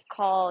 It's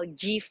called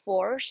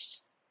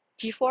G-Force,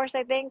 G-Force,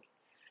 I think.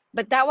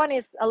 But that one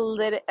is a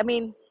little. I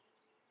mean,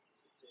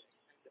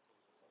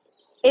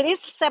 it is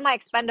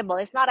semi-expendable.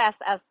 It's not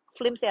as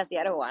flimsy as the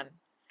other one.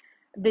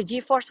 The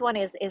G-Force one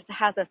is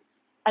has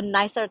a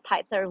nicer,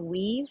 tighter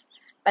weave.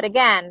 But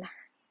again,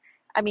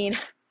 I mean,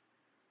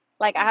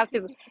 like I have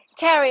to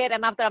carry it,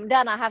 and after I'm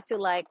done, I have to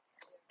like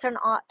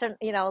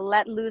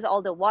let loose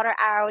all the water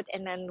out,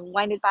 and then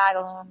wind it back.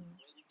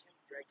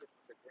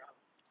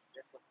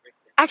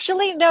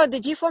 Actually, no, the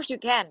G-Force you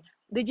can.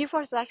 The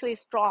G-Force is actually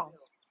strong.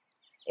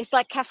 It's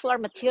like Kevlar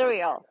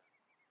material.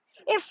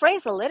 It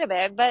frays a little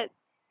bit, but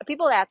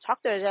people that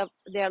talk to it,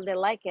 they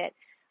like it.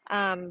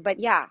 But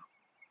yeah,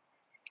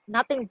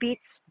 nothing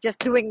beats just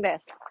doing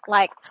this.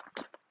 Like,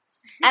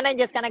 and I'm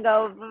just gonna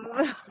go,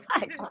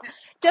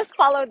 just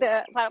follow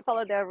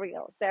the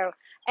reel. So,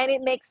 and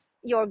it makes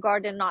your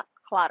garden not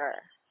clutter.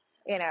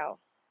 You know,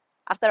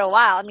 after a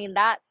while, I mean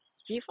that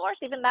G-Force,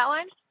 even that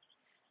one,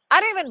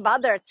 I don't even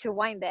bother to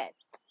wind it.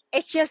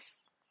 It's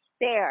just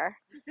there.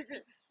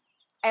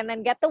 And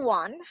then get the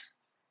one,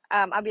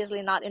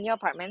 obviously not in your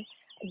apartment.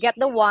 Get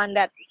the one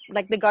that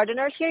like the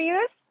gardeners here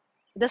use.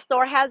 The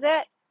store has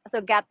it,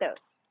 so get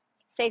those.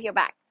 Save your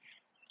back,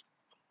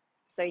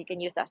 so you can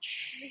use that.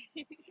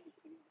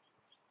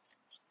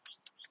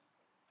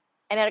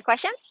 Any other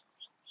questions?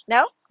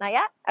 No, not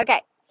yet.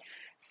 Okay,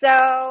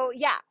 so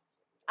yeah,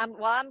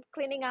 while I'm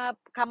cleaning up,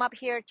 come up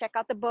here, check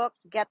out the book,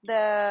 get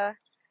the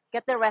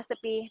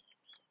recipe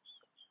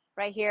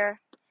right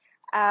here.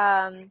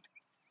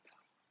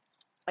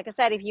 Like I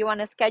said, if you want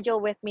to schedule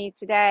with me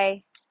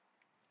today,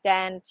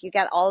 then you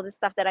get all the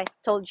stuff that I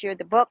told you,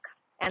 the book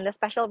and the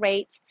special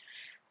rate.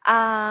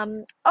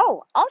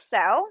 Oh,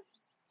 also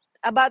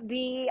about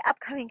the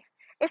upcoming,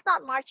 it's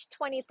not March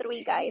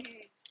 23, guys.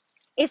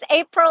 It's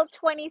April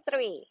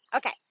 23.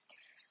 Okay.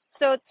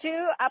 So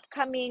 2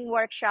 upcoming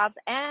workshops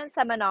and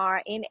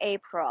seminar in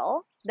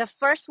April. The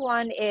first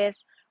one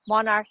is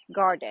Monarch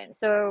Garden.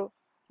 So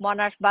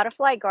Monarch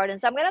Butterfly Garden.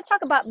 So I'm going to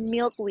talk about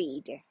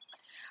milkweed.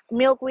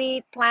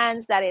 Milkweed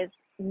plants that is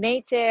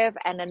native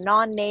and a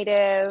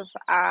non-native.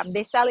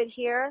 They sell it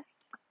here.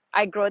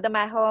 I grow them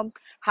at home.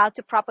 How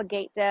to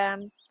propagate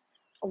them.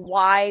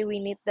 Why we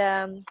need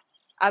them.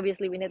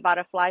 Obviously, we need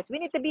butterflies. We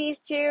need the bees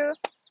too.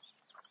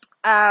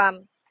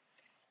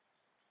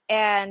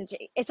 And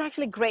it's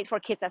actually great for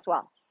kids as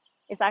well.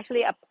 It's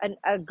actually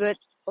a good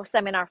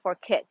seminar for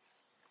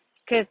kids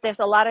because there's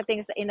a lot of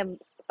things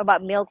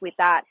about milk with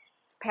that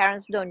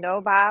parents don't know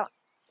about.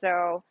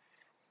 So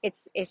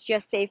it's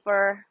just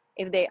safer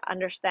if they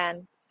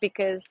understand,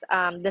 because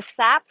the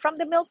sap from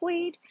the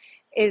milkweed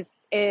is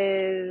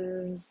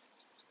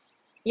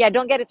yeah,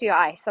 don't get it to your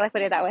eyes. So let's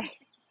put it that way.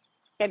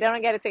 Okay,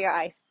 don't get it to your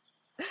eyes.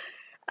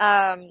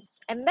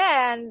 And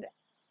then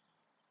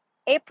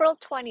April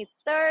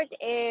 23rd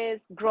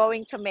is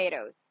growing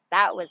tomatoes.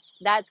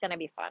 That's gonna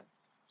be fun.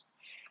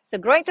 So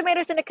growing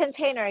tomatoes in a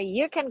container,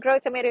 you can grow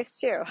tomatoes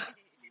too.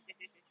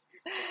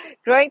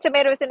 Growing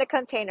tomatoes in a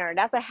container,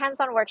 that's a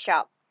hands-on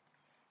workshop.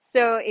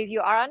 So if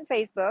you are on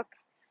Facebook,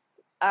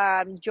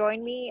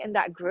 join me in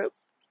that group.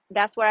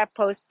 That's where I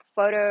post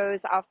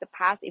photos of the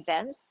past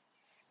events.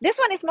 This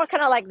one is more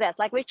kind of like this,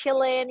 like we're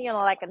chilling,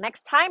 like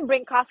next time,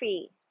 bring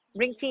coffee,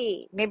 bring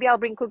tea. Maybe I'll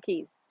bring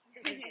cookies.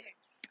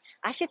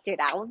 I should do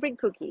that. I'll bring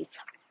cookies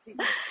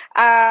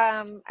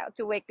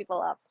to wake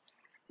people up.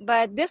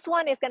 But this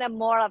one is gonna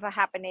more of a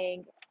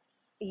happening.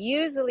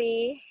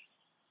 Usually,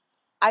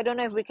 I don't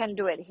know if we can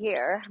do it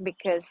here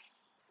because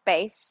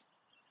space,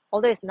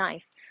 although it's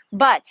nice.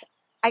 But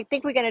I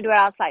think we're gonna do it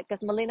outside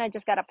because Melina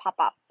just got a pop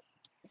up.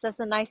 So it's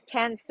a nice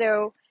tent.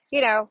 So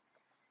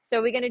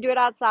so we're gonna do it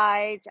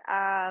outside.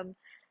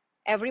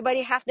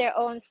 Everybody have their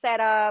own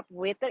setup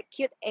with a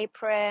cute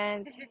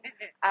apron.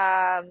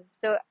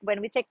 So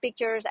when we take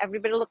pictures,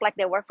 everybody look like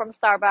they work from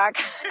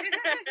Starbucks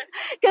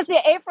because the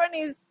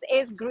apron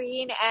is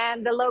green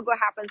and the logo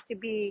happens to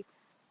be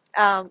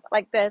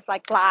like this,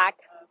 like black.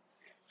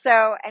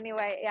 So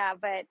anyway, yeah,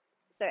 but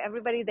so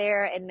everybody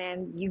there, and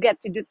then you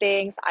get to do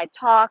things. I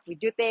talk, we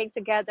do things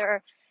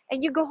together,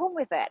 and you go home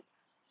with it.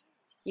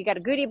 You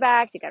got goodie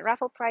bags, you got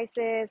raffle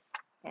prizes,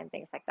 and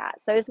things like that.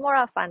 So it's more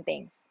of fun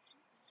things.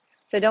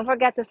 So don't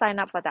forget to sign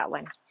up for that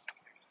one.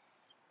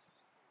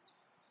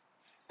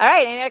 All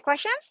right, any other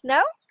questions?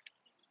 No?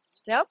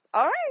 Nope.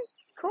 All right,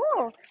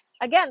 cool.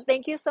 Again,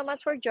 thank you so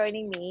much for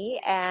joining me.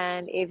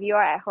 And if you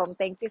are at home,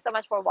 thank you so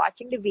much for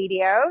watching the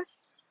videos.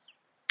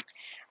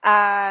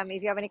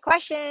 If you have any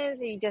questions,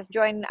 you just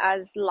join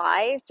us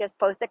live, just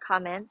post the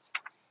comments.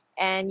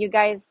 And you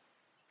guys,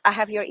 I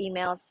have your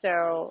email.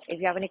 So if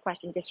you have any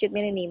questions, just shoot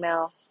me an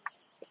email,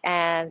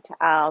 and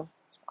I'll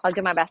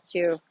do my best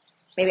to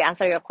maybe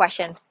answer your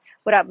question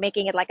without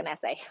making it like an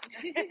essay.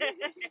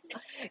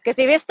 Because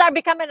if it start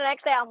becoming an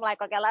essay, I'm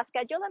like, okay, let's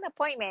schedule an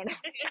appointment.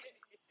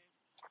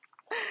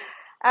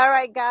 All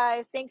right,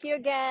 guys. Thank you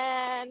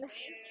again.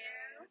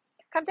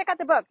 Come check out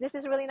the book. This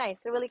is really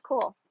nice. Really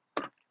cool.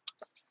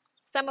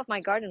 Some of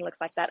my garden looks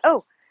like that.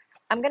 Oh,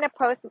 I'm going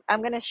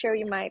to show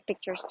you my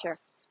pictures too.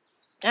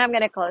 I'm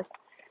going to close.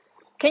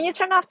 Can you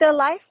turn off the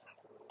live?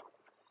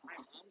 My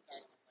mom's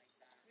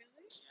garden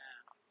was like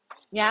that.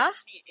 Really? Yeah?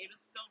 It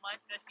was so much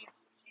that she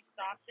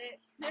stopped it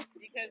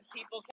because people